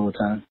stuff all the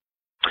time.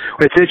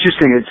 It's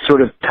interesting. It's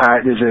sort of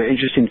tied. There's an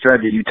interesting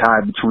thread that you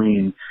tie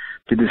between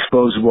the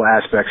disposable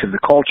aspects of the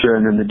culture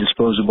and then the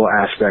disposable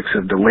aspects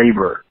of the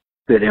labor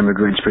that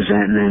immigrants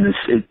present. And then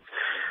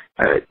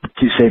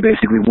you say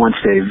basically once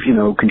they've,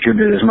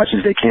 contributed as much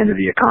as they can to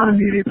the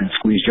economy, they've been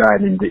squeezed dry,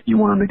 and that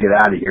you want them to get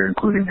out of here,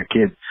 including their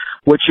kids.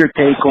 What's your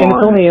take on? And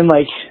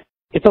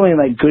it's only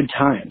in good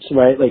times,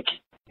 right? Like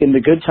in the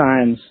good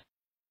times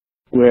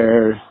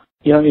where,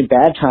 in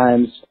bad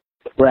times,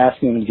 we're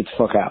asking them to get the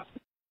fuck out,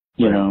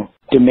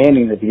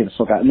 demanding that they get the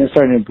fuck out. And they're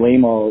starting to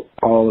blame all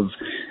of,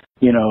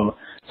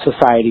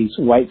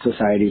 white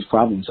society's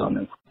problems on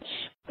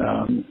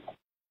them.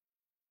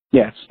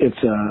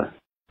 It's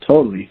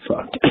totally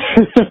fucked.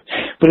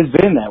 But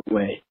it's been that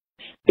way.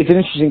 It's an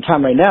interesting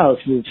time right now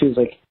because it feels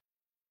like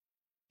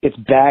it's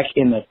back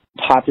in the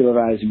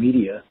popularized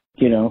media,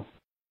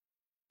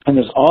 and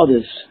there's all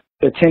this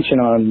attention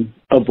on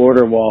a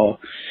border wall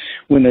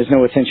when there's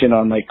no attention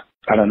on, like,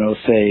 I don't know,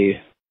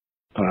 say,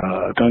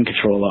 gun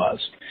control laws.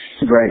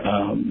 Right.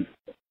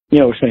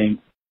 We're spending,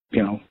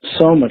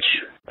 so much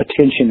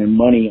attention and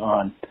money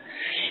on,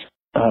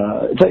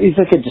 it's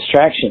like a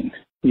distraction,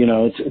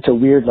 it's a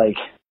weird, like,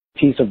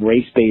 piece of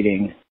race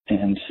baiting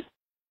and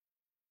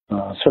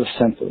sort of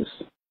senseless.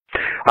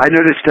 I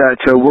noticed,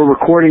 so we're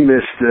recording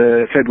this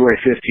February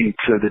 15th,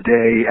 so the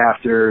day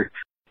after,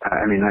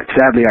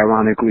 sadly,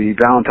 ironically,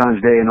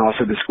 Valentine's Day and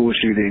also the school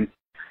shooting.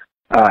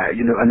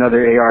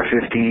 Another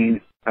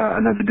AR-15,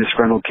 another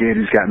disgruntled kid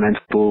who's got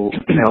mental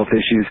health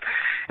issues.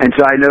 And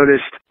so I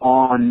noticed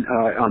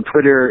on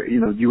Twitter,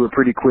 you were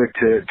pretty quick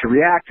to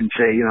react and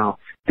say,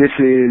 this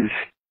is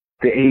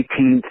the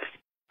 18th,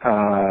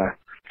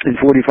 in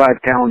 45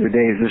 calendar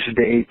days, this is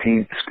the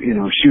 18th,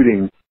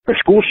 shooting, or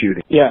school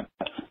shooting. Yeah.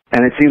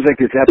 And it seems like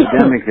this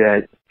epidemic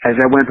that, as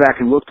I went back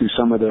and looked through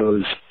some of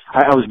those,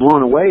 I was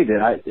blown away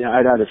that I'd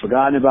either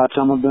forgotten about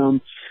some of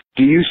them.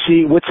 Do you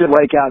see, what's it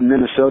like out in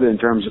Minnesota in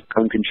terms of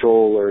gun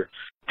control or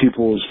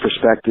people's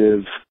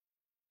perspective?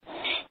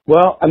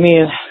 Well,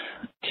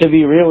 to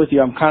be real with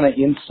you, I'm kind of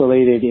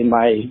insulated in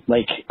my,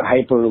 like,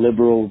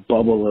 hyper-liberal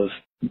bubble of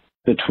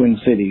the Twin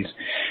Cities.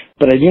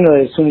 But I do know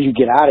that as soon as you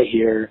get out of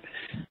here,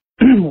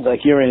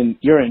 like you're in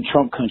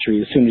Trump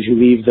country as soon as you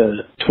leave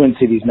the Twin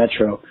Cities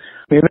metro.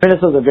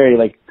 Minnesota's a very,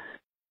 like,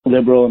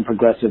 liberal and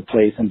progressive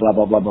place and blah,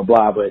 blah, blah, blah,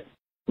 blah. But,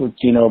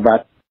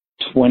 about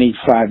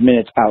 25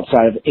 minutes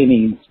outside of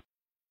any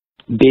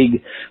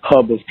big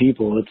hub of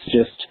people,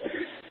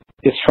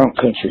 it's Trump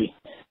country.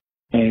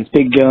 And it's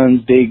big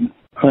guns, big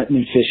hunting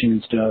and fishing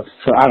and stuff.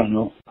 So I don't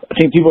know. I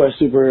think people are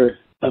super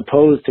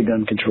opposed to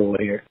gun control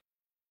here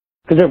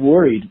because they're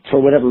worried for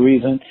whatever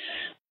reason.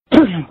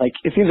 Like,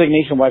 it seems like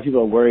nationwide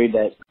people are worried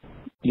that,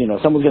 you know,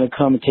 someone's going to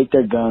come and take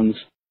their guns,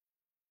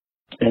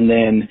 and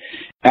then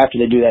after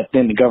they do that,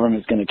 then the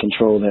government's going to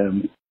control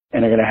them,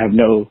 and they're going to have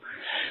no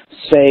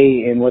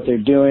say in what they're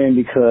doing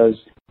because,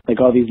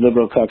 like, all these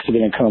liberal cucks are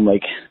going to come,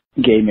 like,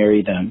 gay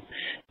marry them.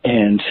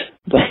 And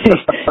like,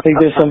 I think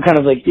there's some kind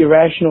of, like,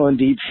 irrational and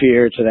deep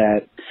fear to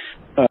that.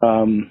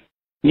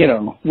 You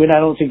know, when I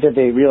don't think that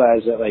they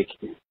realize that, like,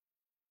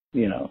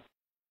 you know,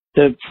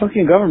 the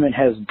fucking government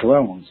has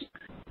drones.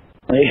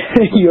 Like,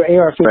 your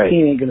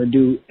AR-15 ain't gonna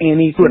do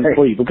anything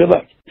for you, but good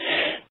luck.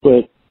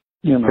 But,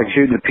 you know. It's like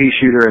shooting a pea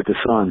shooter at the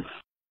sun.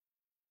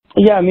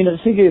 Yeah, I mean, the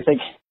thing is,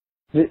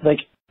 like,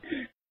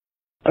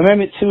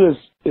 Amendment 2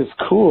 is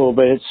cool,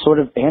 but it's sort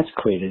of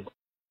antiquated.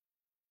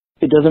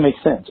 It doesn't make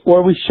sense.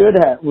 Or we should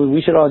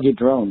all get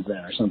drones then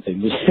or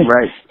something.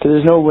 Right. Because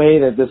there's no way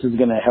that this is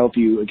going to help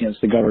you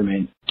against the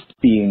government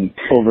being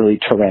overly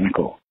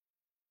tyrannical.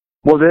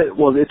 Well,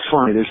 it's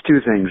funny. There's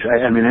two things.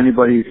 I mean,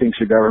 anybody who thinks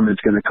the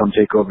government's going to come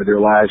take over their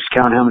lives,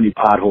 count how many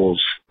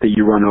potholes that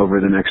you run over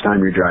the next time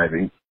you're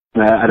driving.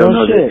 I don't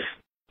know that,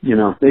 you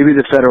know, maybe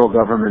the federal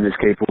government is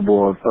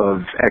capable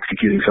of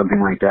executing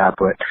something like that,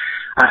 but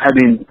I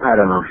mean, I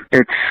don't know.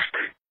 It's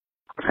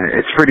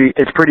pretty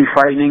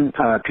frightening,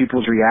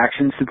 people's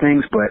reactions to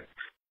things, but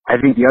I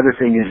think the other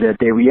thing is that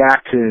they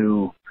react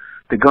to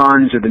the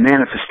guns or the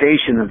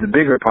manifestation of the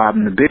bigger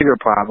problem. The bigger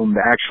problem,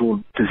 the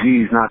actual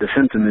disease, not the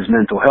symptom, is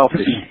mental health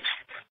issues.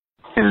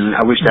 And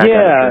I wish that got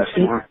addressed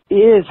more.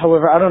 It is,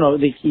 however, I don't know.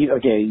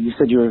 Okay, you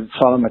said you were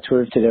following my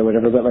Twitter today or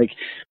whatever, but, like,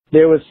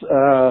 there was,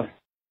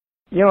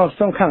 you know,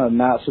 some kind of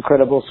not so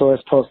credible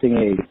source posting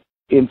a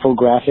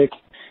infographic.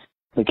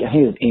 Like, I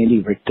think it was Andy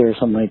Richter or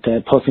something like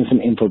that, posting some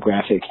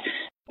infographic.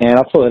 And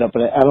I'll pull it up,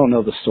 but I don't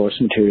know the source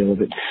material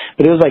of it.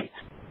 But it was like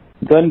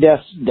gun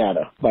deaths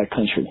data by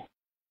country.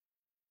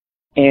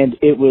 And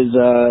it was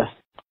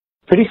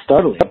pretty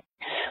startling.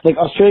 Like,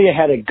 Australia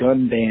had a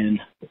gun ban,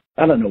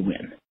 I don't know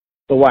when,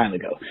 a while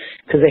ago,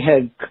 because they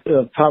had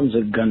problems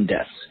with gun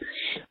deaths.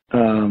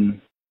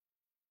 And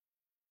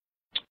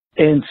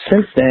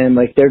since then,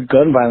 like, their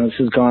gun violence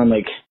has gone,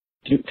 like,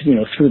 you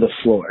know, through the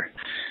floor.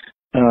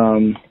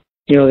 You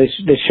know,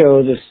 they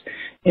show this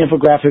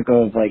infographic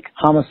of, like,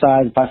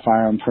 homicides by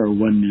firearm per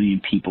 1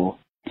 million people.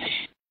 You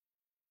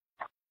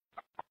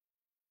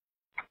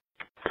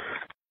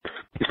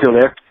still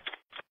there?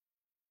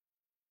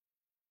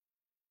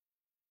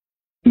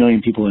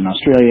 Million people in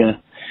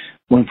Australia,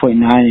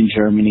 1.9 in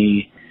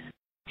Germany,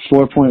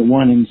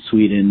 4.1 in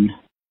Sweden,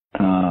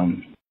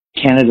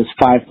 Canada's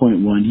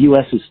 5.1,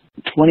 U.S. is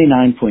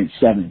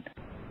 29.7.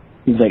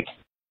 He's like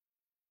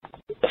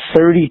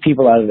 30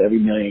 people out of every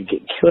million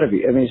get killed every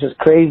year. I mean, it's just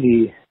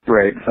crazy.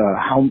 Right.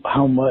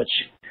 How much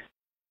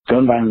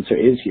gun violence there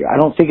is here. I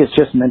don't think it's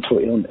just mental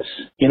illness.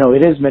 You know,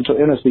 it is mental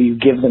illness, but you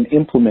give them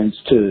implements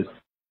to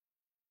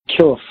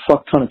kill a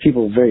fuck ton of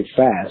people very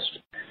fast.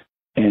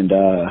 And,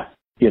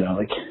 you know,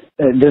 like,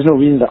 there's no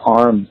reason to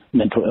arm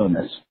mental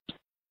illness.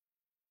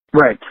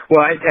 Right.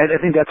 Well, I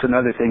think that's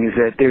another thing is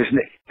that there's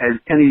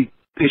any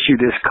issue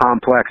this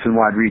complex and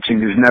wide-reaching,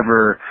 there's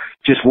never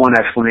just one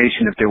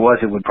explanation. If there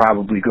was, it would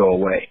probably go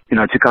away. You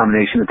know, it's a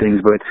combination of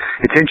things. But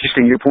it's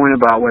interesting, your point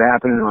about what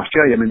happened in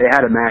Australia. I mean, they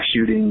had a mass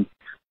shooting,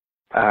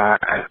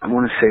 I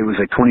want to say it was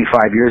like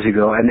 25 years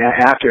ago. And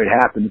after it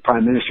happened, the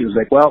Prime Minister was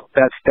like, well,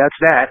 that's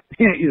that.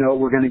 You know,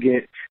 we're going to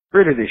get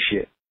rid of this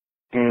shit.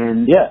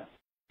 And, yeah,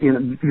 you know,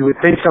 you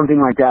would think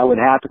something like that would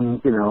happen,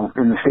 you know,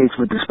 in the states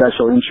with the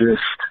special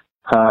interest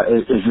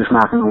is just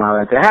not going to allow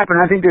that to happen.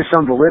 I think there's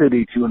some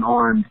validity to an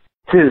armed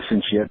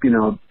citizenship, you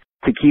know,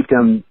 to keep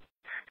them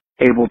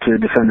able to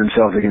defend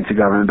themselves against the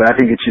government. But I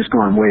think it's just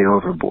gone way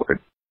overboard.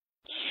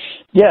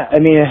 Yeah, I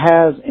mean, it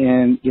has,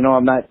 and, you know,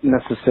 I'm not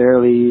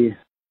necessarily,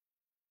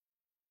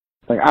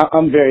 like,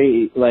 I'm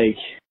very, like,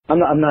 I'm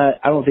not,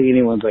 I don't think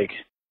anyone's, like,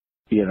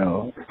 you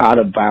know, out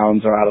of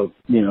bounds or out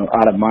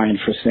of mind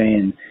for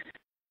saying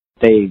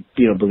they,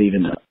 you know, believe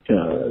in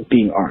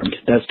being armed.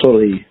 That's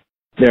totally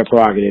their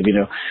prerogative, you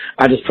know.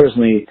 I just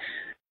personally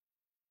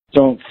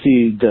don't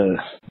see the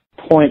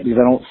point because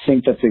I don't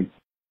think that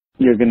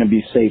you're going to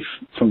be safe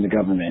from the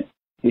government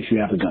if you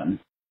have a gun.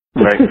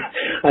 Right.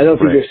 I don't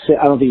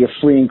think you're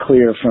free and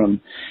clear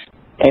from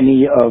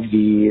any of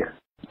the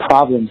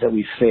problems that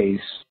we face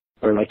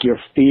or like your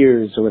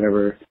fears or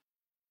whatever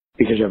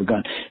because you have a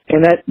gun.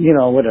 And that, you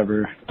know,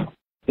 whatever.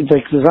 It's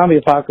like the zombie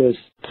apocalypse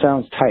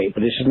sounds tight,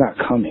 but it's just not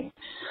coming.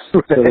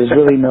 So there's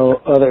really no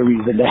other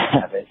reason to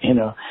have it, you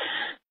know.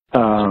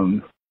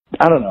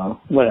 I don't know,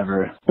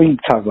 whatever. We can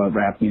talk about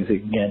rap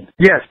music again.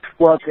 Yes.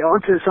 Well,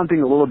 on to something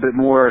a little bit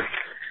more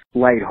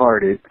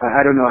lighthearted.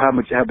 I don't know how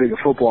big a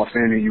football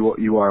fan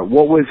you are.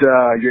 What was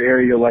your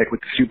area like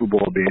with the Super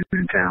Bowl being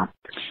in town?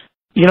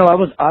 You know,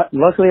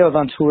 luckily I was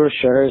on tour,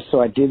 sure,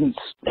 so I didn't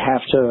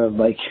have to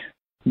like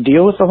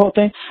deal with the whole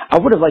thing. I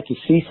would have liked to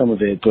see some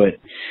of it, but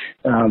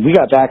we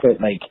got back at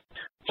like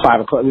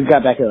 5 o'clock. We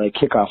got back at like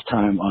kickoff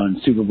time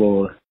on Super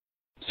Bowl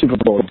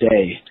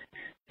day.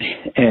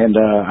 And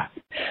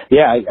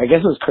yeah, I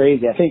guess it was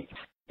crazy. I think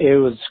it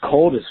was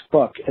cold as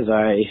fuck, as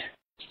I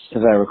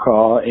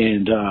recall,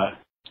 and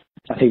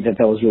I think that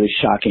was really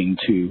shocking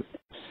to,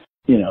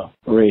 you know,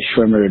 Ray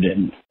Shrimmerd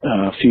and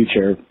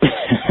Future.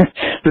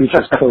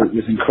 Future's coat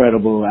was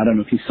incredible. I don't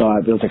know if you saw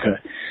it, but it was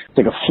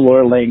like a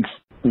floor length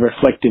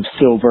reflective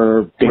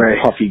silver big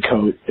puffy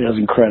coat. It was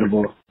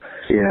incredible.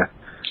 Yeah.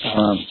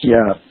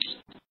 Yeah.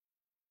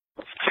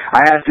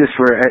 I asked this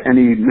for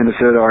any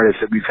Minnesota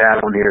artists that we've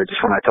had on here,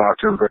 just when I talk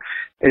to them.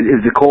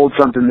 Is the cold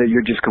something that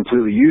you're just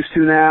completely used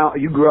to now?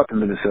 You grew up in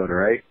Minnesota,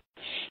 right?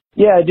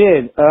 Yeah, I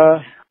did.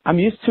 I'm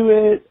used to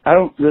it. I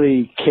don't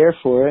really care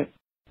for it.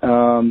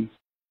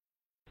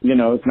 You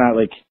know, it's not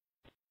like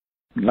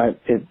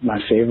my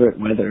favorite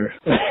weather.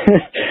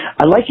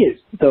 I like it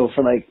though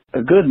for like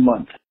a good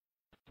month.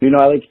 You know,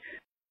 I like,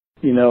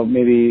 you know,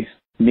 maybe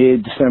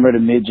mid-December to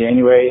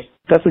mid-January.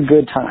 That's a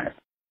good time.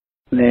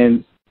 And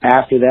then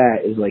after that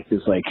is like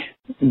this like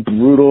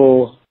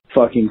brutal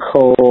fucking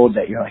cold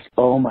that you're like,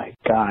 oh my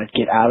God,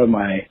 get out of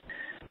my,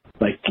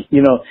 like,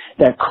 you know,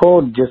 that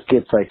cold just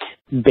gets like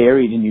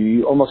buried in you.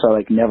 You almost are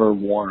like never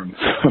warm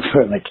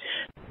for like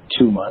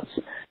 2 months.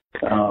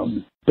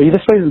 But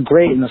this place is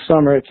great in the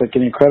summer. It's like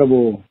an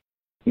incredible,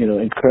 you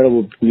know,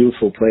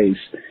 beautiful place.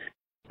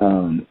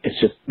 It's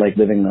just like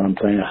living on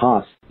planet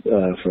Hoth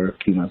for a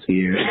few months a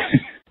year.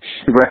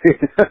 Right.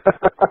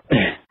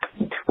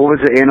 What was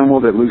the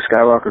animal that Luke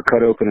Skywalker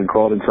cut open and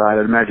crawled inside?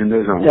 I'd imagine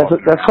those aren't.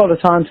 That's called a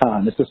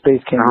tauntaun. It's a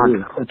space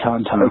kangaroo. A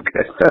tauntaun.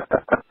 Okay.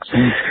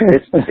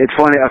 It's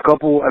funny.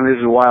 This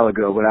was a while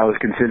ago, but I was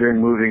considering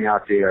moving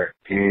out there,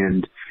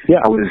 and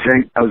I was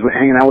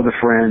hanging out with a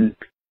friend.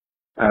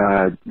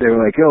 They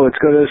were like, "Yo, let's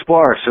go to this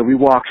bar." So we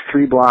walked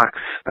 3 blocks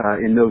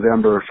in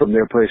November from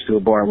their place to a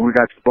bar. When we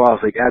got to the bar, I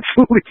was like,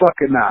 "Absolutely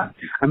fucking not!"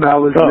 I mean, I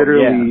was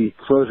literally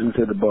frozen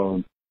to the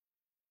bone.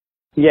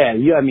 Yeah,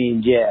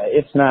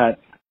 it's not.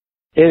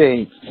 It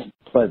ain't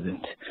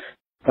pleasant.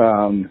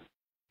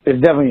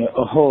 It's definitely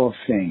a whole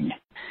thing,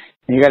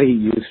 and you got to get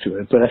used to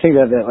it. But I think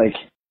that like,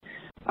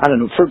 I don't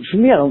know. For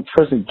me, I don't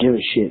personally give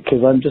a shit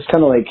because I'm just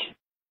kind of like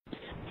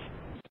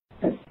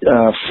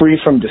free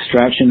from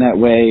distraction that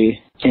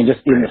way, and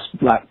just in this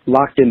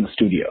locked in the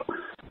studio.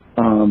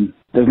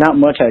 There's not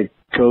much I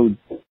go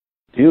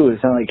do.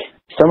 It's not like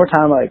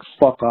summertime. I like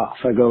fuck off.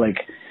 I go like,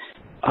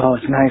 oh,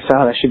 it's nice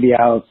out. I should be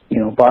out, you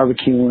know,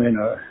 barbecuing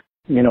or,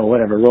 you know,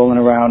 whatever, rolling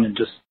around and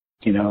just,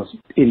 you know,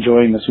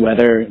 enjoying this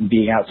weather and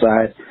being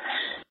outside.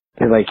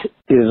 It like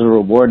is a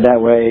reward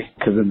that way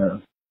because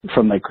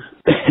from like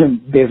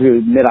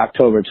basically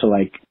mid-October to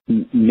like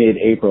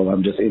mid-April,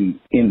 I'm just in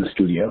the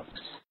studio.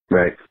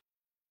 Right.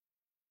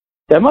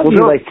 That might be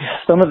like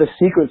some of the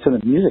secrets of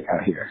the music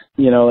out here.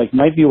 You know, like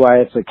might be why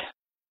it's like,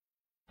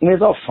 I mean,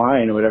 it's all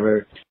fine or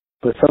whatever,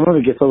 but some of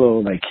it gets a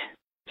little like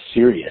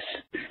serious.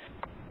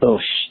 A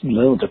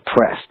little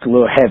depressed, a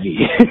little heavy.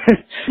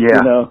 Yeah.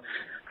 You know,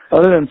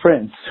 other than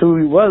Prince,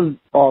 who was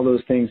all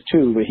those things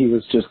too, but he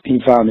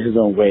found his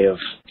own way of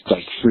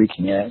like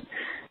freaking it,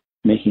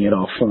 making it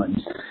all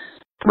fun.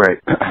 Right.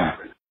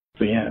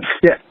 But yeah.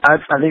 Yeah, I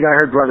think I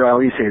heard Brother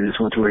Ali say this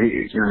once where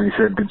he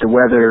said that the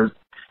weather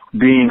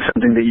being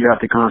something that you have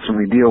to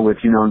constantly deal with,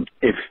 you know,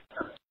 if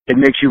it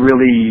makes you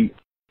really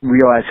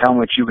realize how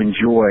much you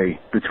enjoy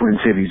the Twin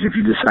Cities if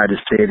you decide to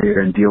stay there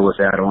and deal with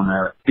that on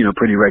a, you know,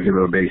 pretty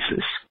regular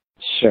basis.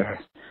 Sure.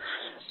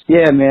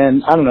 Yeah,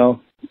 man. I don't know.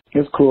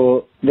 It's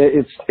cool.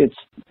 It's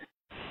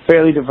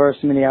fairly diverse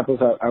in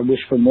Minneapolis. I wish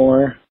for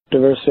more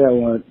diversity. I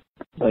want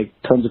like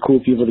tons of cool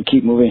people to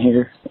keep moving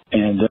here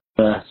and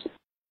I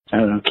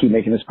don't know, keep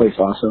making this place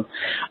awesome.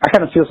 I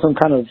kind of feel some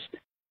kind of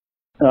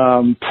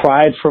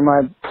pride for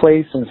my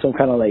place and some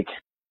kind of like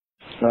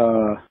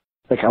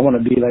I want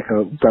to be like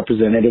a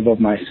representative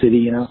of my city,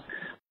 you know.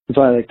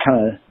 So I like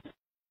kind of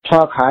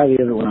talk highly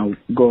of it when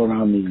I go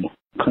around the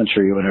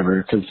country or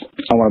whatever, because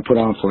I want to put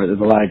on for it. There's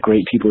a lot of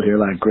great people here, a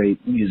lot of great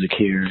music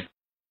here.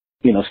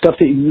 You know, stuff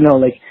that, you know,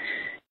 like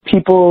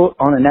people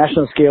on a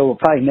national scale will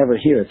probably never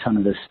hear a ton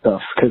of this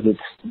stuff because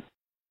it's,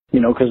 you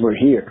know, because we're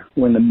here.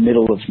 We're in the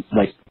middle of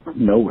like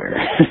nowhere.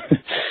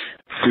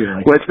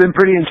 Like, well, it's been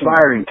pretty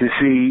inspiring to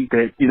see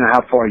that, you know,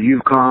 how far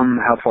you've come,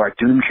 how far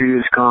Doomtree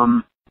has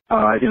come.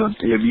 You know,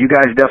 you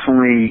guys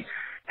definitely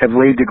have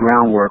laid the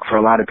groundwork for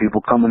a lot of people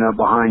coming up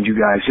behind you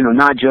guys, you know,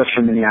 not just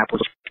from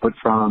Minneapolis, but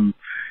from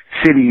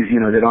cities, you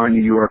know, that aren't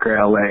New York or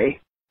LA,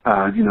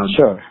 you know,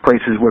 sure.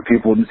 Places where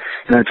people, you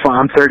know, it's fun.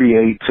 I'm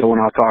 38, so when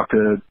I'll talk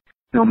to,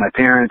 you know, my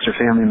parents or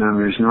family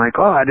members, and like,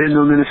 oh, I didn't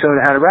know Minnesota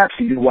had a rap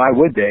scene. Why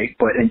would they?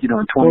 But, you know,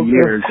 in 20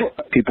 years,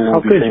 people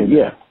won't be saying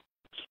that.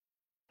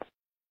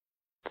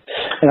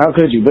 And how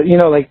could you? But, you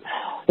know, like,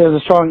 there's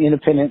a strong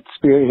independent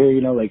spirit here, you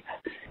know, like,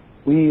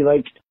 we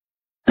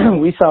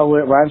saw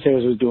what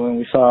Rhymesayers was doing.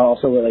 We saw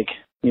also what, like,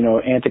 you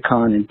know,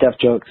 Anticon and Def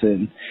Jux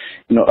and,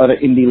 you know, other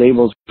indie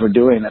labels were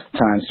doing at the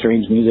time,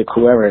 Strange Music,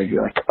 whoever.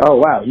 You're like, oh,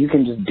 wow, you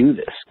can just do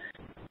this.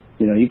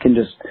 You know, you can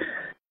just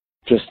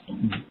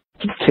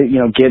you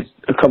know, get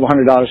a couple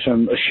 $100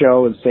 from a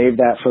show and save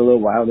that for a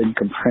little while. Then you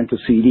can print a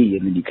CD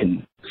and then you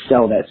can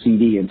sell that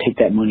CD and take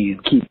that money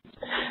and keep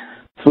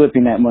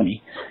flipping that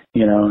money,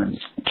 you know, and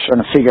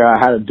trying to figure out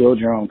how to build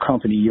your own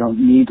company. You don't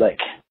need like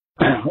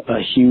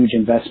a huge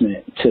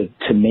investment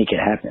to make it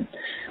happen.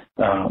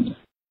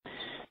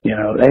 You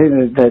know, I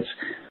think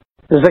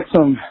there's like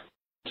some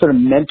sort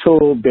of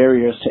mental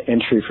barriers to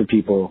entry for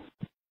people.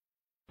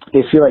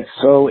 They feel like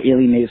so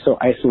alienated, so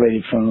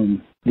isolated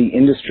from the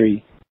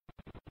industry.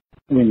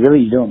 I mean,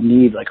 really, you don't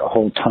need like a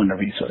whole ton of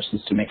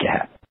resources to make it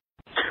happen.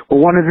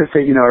 Well, one of the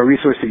things, you know, a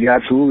resource that you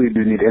absolutely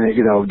do need, and,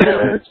 you know,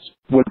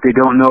 what they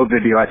don't know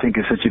video, I think,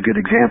 is such a good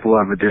example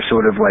of it. They're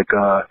sort of like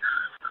a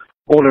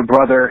older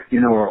brother, you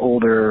know, or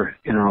older,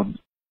 you know,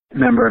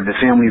 member of the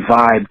family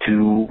vibe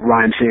to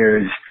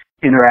Rhymesayers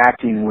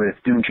interacting with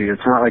Doomtree.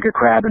 It's not like a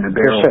crab in a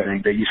barrel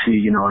thing that you see,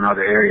 you know, in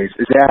other areas.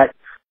 Is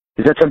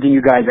that something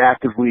you guys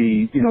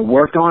actively, you know,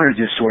 worked on, or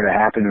just sort of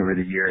happened over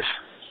the years?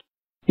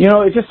 You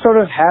know, it just sort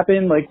of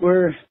happened. Like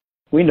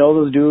we know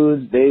those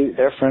dudes.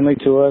 They're friendly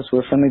to us.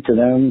 We're friendly to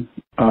them.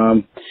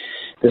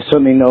 There's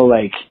certainly no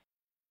like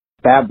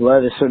bad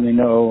blood. There's certainly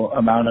no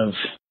amount of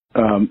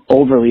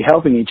overly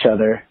helping each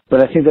other.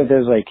 But I think that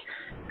there's like,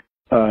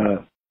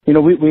 you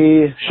know,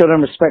 we show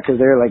them respect because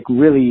they're like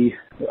really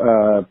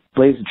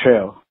blazed the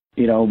trail.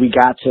 You know, we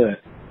got to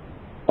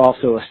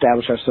also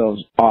establish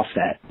ourselves off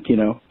that, you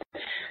know.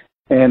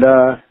 And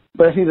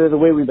but I think that the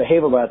way we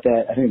behave about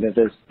that, I think that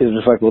this is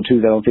reflectable too.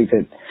 I don't think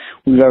that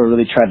we've ever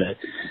really tried to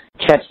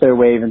catch their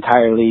wave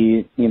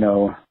entirely, you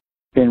know,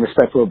 been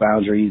respectful of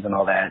boundaries and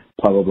all that,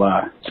 blah, blah,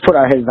 blah. Just put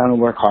our heads down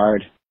and work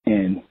hard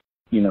and,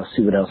 you know,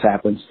 see what else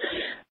happens.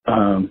 So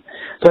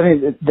I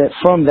think that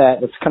from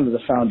that's kind of the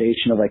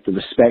foundation of like the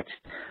respect.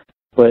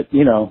 But,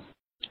 you know,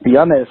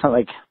 beyond that, it's not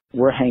like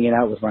we're hanging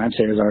out with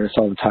Rhymesayers artists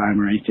all the time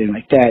or anything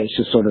like that. It's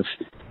just sort of,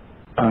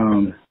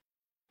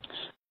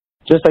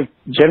 just like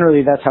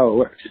generally that's how it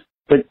works.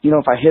 But, you know,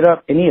 if I hit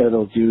up any of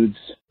those dudes,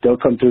 they'll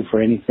come through for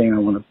anything. I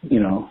want to,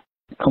 you know,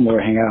 come over,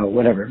 hang out,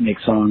 whatever, make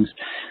songs.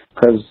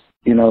 Because,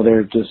 you know,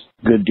 they're just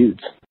good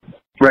dudes.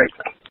 Right.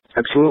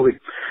 Absolutely.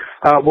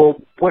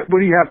 Well, what do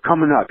you have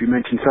coming up? You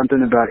mentioned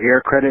something about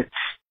air credits.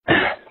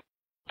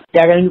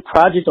 Yeah, I got a new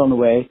project on the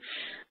way.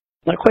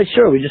 Not quite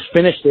sure. We just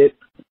finished it.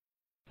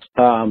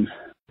 Okay,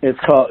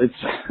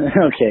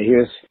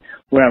 here's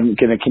where I'm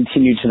going to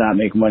continue to not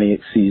make money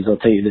at C's. I'll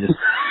tell you this.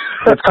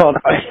 It's called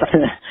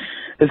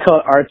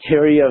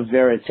Arteria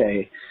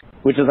Verite,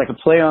 which is like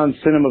a play on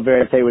cinema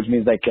verite, which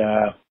means like,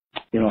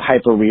 you know,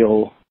 hyper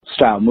real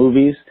style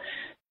movies.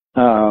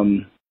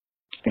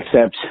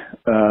 Except,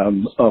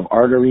 of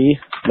artery,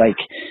 like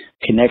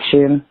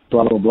connection,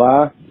 blah, blah,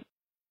 blah.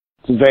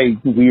 It's a very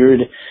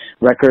weird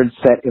record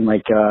set in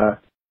like, a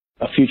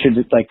future,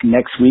 like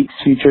next week's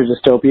future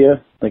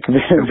dystopia, like a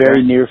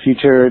very near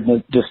future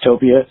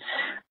dystopia.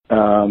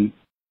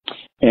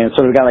 And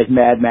sort of got like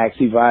Mad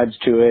Maxy vibes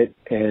to it,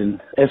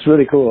 and it's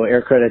really cool.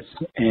 Air Credits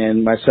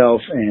and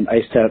myself and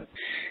Icetep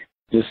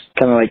just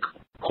kind of like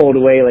pulled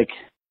away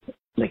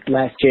like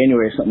last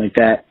January or something like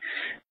that,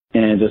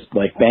 and just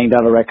like banged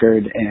out a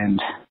record, and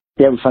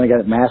yeah, we finally got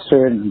it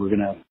mastered, and we're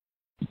gonna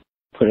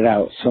put it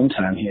out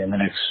sometime here in the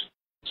next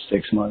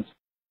 6 months.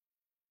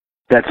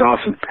 That's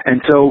awesome. And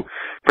so,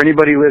 for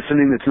anybody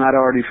listening that's not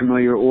already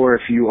familiar, or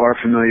if you are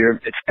familiar,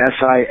 it's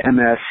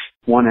SIMS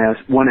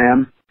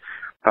 1M.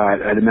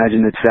 I'd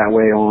imagine it's that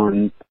way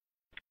on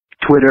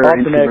Twitter,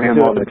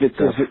 Instagram, all that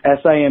stuff.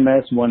 It's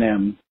SIMS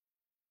 1M.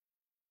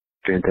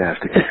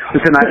 Fantastic.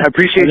 Listen, I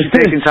appreciate you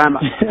taking time.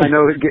 I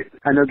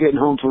know getting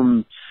home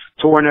from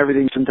tour and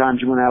everything, sometimes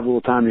you want to have a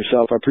little time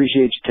yourself. I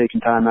appreciate you taking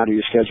time out of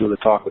your schedule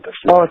to talk with us.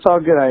 Oh, it's all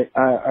good.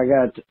 I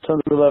got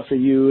tons of love for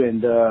you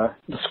and the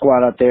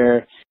squad out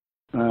there.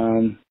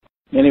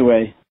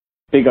 Anyway,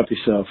 big up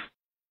yourself.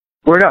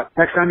 Word up.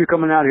 Next time you're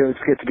coming out here, let's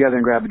get together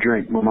and grab a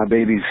drink while my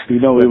babies we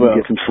will.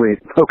 Get some sleep.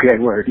 Okay,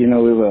 word. You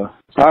know we will.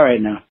 All right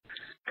now.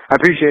 I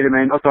appreciate it,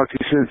 man. I'll talk to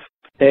you soon.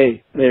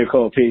 Hey, later,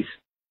 Cole. Peace.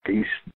 Peace.